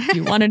Selchu.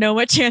 You want to know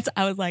what chance?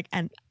 I was like,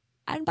 and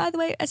by the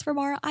way, as for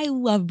Mara, I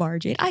love Mara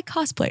Jade. I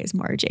cosplay as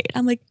Mara Jade.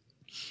 I'm like,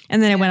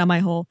 and then I went on my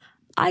whole,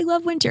 I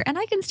love Winter and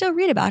I can still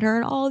read about her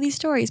in all of these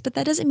stories, but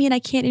that doesn't mean I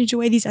can't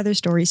enjoy these other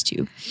stories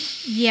too.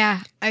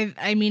 Yeah.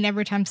 I mean,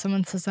 every time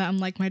someone says that, I'm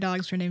like, my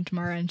dogs are named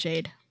Mara and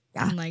Jade.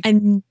 Yeah. I'm like,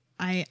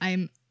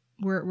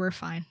 we're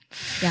fine.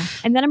 Yeah.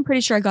 And then I'm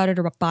pretty sure I got her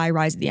to buy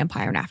Rise of the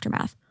Empire and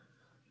Aftermath.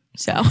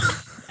 So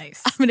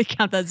Nice. I'm going to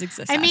count that as a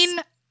success.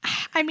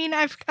 I mean,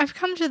 I've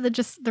come to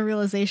the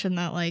realization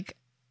that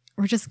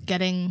we're just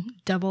getting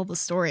double the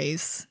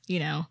stories,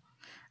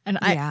 And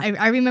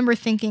I remember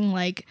thinking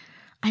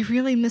I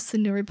really miss the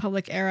New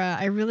Republic era.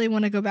 I really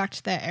want to go back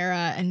to that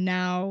era, and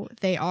now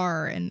they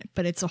are,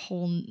 but it's a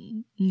whole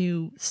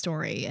new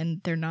story,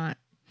 and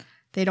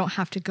they don't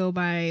have to go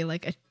by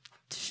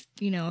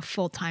a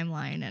full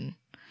timeline. And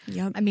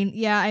yep. I mean,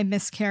 yeah, I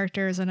miss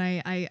characters, and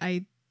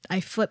I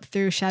flip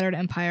through Shattered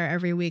Empire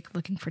every week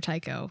looking for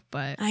Tycho,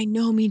 but I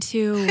know, me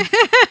too.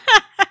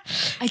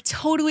 I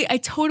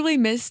totally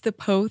missed the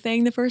Poe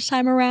thing the first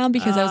time around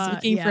because I was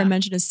looking for a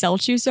mention of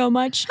Selchu so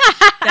much.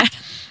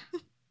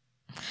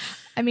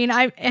 I mean,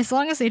 as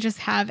long as they just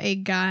have a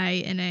guy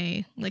in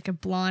a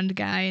blonde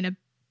guy in a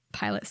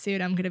pilot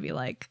suit, I'm gonna be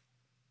like,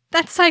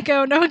 that's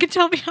Psycho. No one can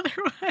tell me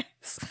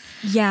otherwise.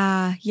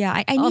 Yeah.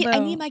 I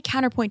need my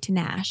counterpoint to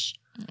Nash.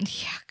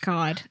 Yeah,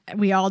 God,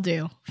 we all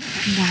do.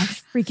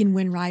 Nash, freaking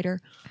Wind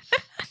Rider.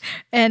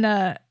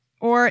 And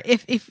or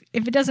if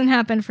it doesn't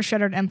happen for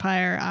Shattered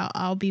Empire,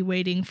 I'll be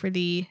waiting for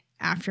the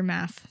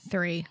Aftermath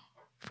 3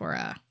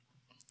 for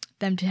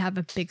them to have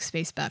a big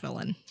space battle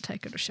and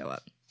Tycho to show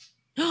up.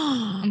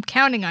 I'm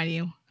counting on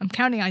you.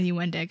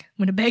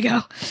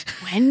 Winnebago.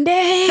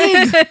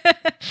 Wendig!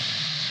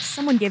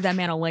 Someone gave that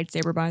man a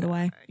lightsaber, by the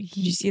way. Did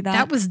you see that?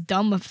 That was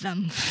dumb of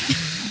them.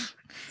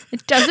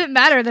 It doesn't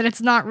matter that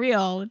it's not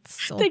real.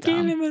 It's still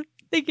dumb.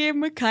 They gave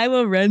him a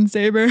Kylo Ren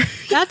saber.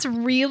 That's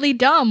really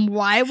dumb.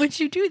 Why would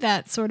you do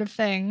that sort of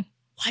thing?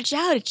 Watch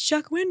out, it's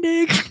Chuck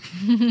Wendig.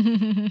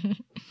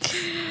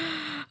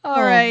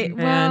 All right.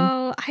 man.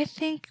 Well, I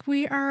think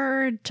we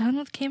are done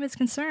with Camit's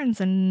concerns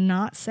and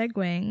not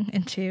segueing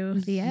into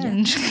the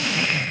end.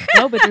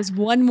 No, but there's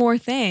one more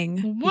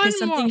thing. Because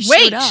something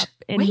showed up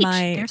in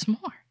my. There's more.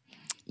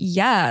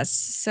 Yes.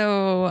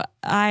 So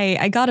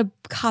I got a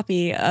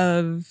copy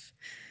of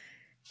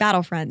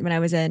Battlefront when I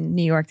was in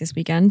New York this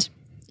weekend.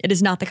 It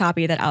is not the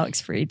copy that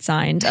Alex Freed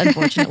signed,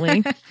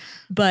 unfortunately.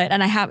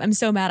 I'm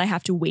so mad I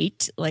have to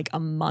wait like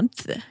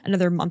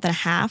another month and a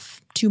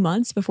half, 2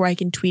 months before I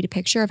can tweet a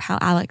picture of how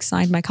Alex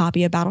signed my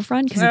copy of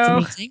Battlefront because it's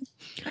amazing.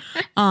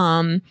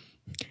 And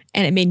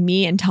it made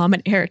me and Tom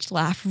and Eric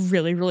laugh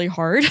really, really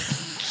hard.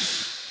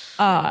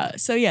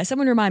 So yeah,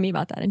 someone remind me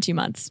about that in 2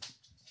 months.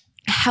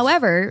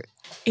 However,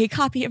 a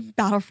copy of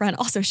Battlefront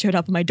also showed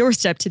up on my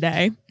doorstep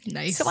today.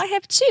 Nice. So I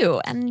have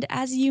 2. And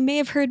as you may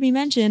have heard me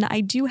mention,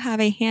 I do have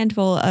a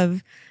handful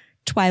of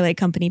Twilight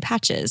Company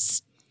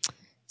patches.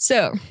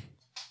 So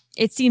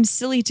it seems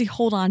silly to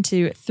hold on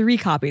to 3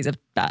 copies of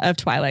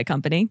Twilight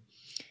Company.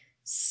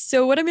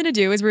 So what I'm going to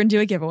do is we're going to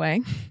do a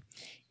giveaway.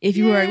 If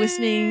you are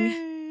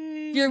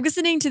listening, you're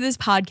listening to this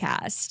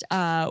podcast,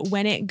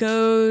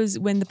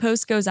 when the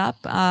post goes up,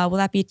 will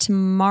that be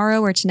tomorrow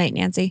or tonight,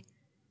 Nancy?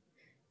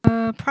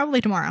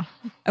 Probably tomorrow.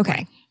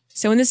 Okay.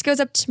 So when this goes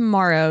up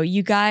tomorrow,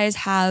 you guys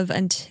have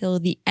until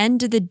the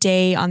end of the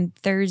day on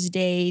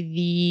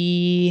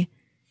Thursday,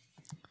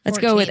 let's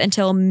 14th. go with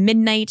until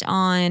midnight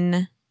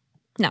on,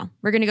 no,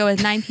 we're going to go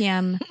with 9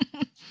 p.m.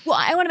 Well,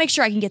 I want to make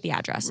sure I can get the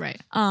address.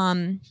 Right.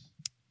 9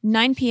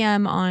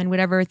 p.m. on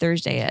whatever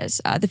Thursday is,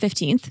 the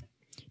 15th,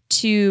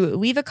 to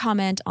leave a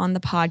comment on the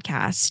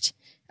podcast,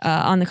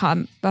 on the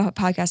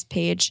podcast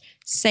page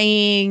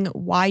saying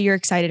why you're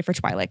excited for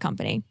Twilight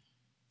Company.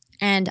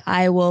 And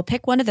I will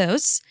pick one of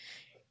those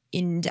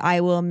and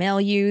I will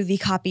mail you the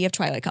copy of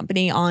Twilight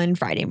Company on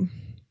Friday.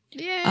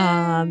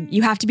 Yeah.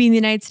 You have to be in the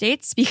United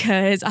States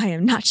because I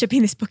am not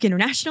shipping this book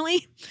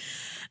internationally,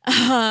 which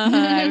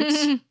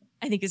I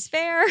think is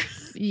fair.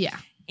 Yeah.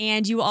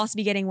 And you will also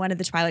be getting one of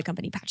the Twilight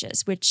Company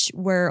patches, which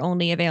were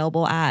only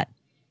available at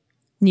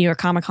New York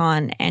Comic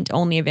Con and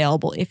only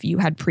available if you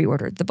had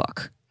pre-ordered the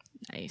book.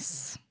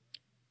 Nice.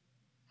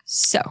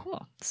 So,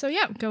 Cool. So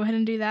yeah, go ahead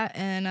and do that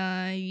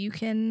and you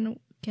can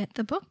get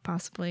the book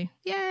possibly.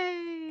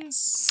 Yay.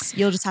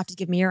 you'll just have to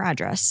give me your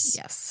address.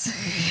 Yes.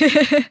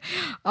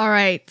 All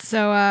right.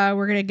 So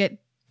we're going to get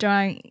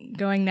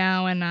going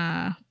now.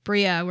 And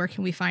Bria, where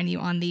can we find you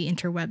on the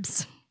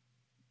interwebs?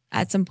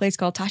 At some place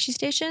called Tashi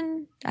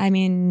Station. I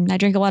mean, I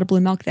drink a lot of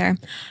blue milk there.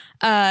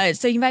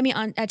 So you can find me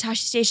at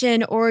Tashi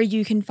Station, or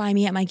you can find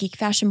me at my geek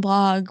fashion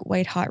blog,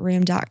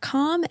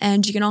 whitehotroom.com.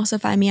 And you can also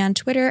find me on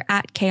Twitter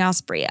at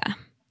chaosbria.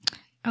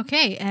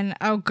 Okay, and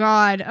oh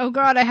god,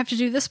 I have to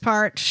do this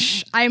part. Do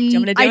you want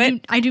me to do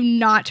it? I do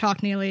not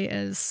talk nearly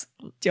as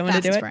Do you want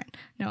me to do it? Brian.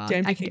 No, Do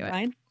you want I me can to do it.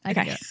 Brian? I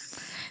can do it.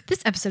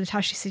 This episode of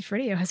Tashi Stage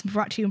Radio has been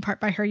brought to you in part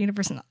by Her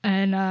Universe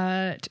and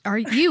our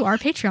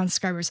Patreon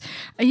subscribers.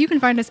 You can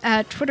find us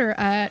at Twitter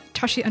at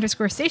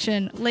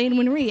Tashi_Station, Lane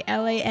Winree,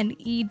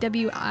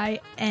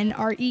 LANEWINREE,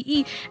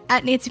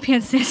 at Nancy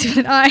Pants, Nancy with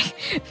an I,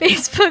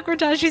 Facebook, we're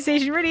Tashi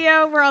Station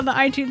Radio, we're on the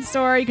iTunes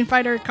Store. You can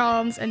find our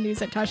columns and news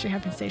at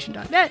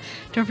TashiHappenstation.net.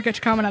 Don't forget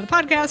to comment on the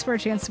podcast for a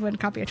chance to win a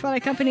copy of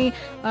Twilight Company.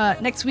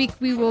 Next week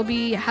we will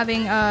be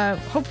having,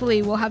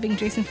 hopefully we'll having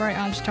Jason Fry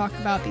on to talk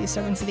about the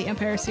Servants of the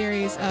Empire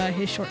series,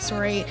 his short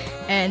story,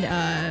 and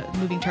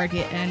Moving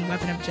Target and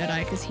Weapon of Jedi,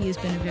 because he has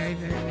been a very,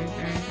 very, very,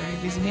 very, very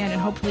busy man, and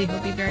hopefully he'll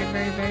be very,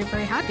 very, very,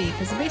 very happy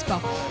because of baseball.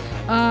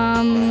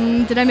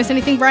 Did I miss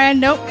anything,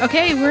 Brian? Nope.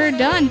 Okay, we're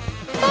done.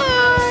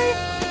 Bye.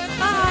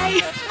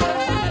 Bye.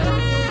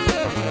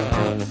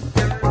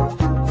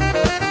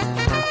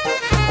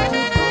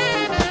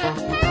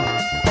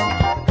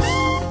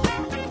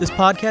 This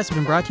podcast has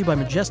been brought to you by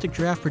Majestic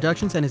Giraffe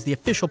Productions and is the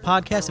official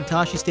podcast of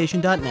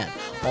TashiStation.net.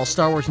 All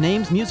Star Wars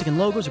names, music, and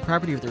logos are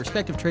property of their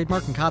respective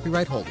trademark and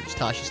copyright holders.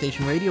 Tashi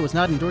Station Radio is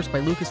not endorsed by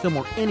Lucasfilm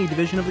or any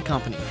division of the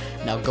company.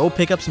 Now go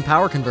pick up some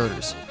power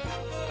converters.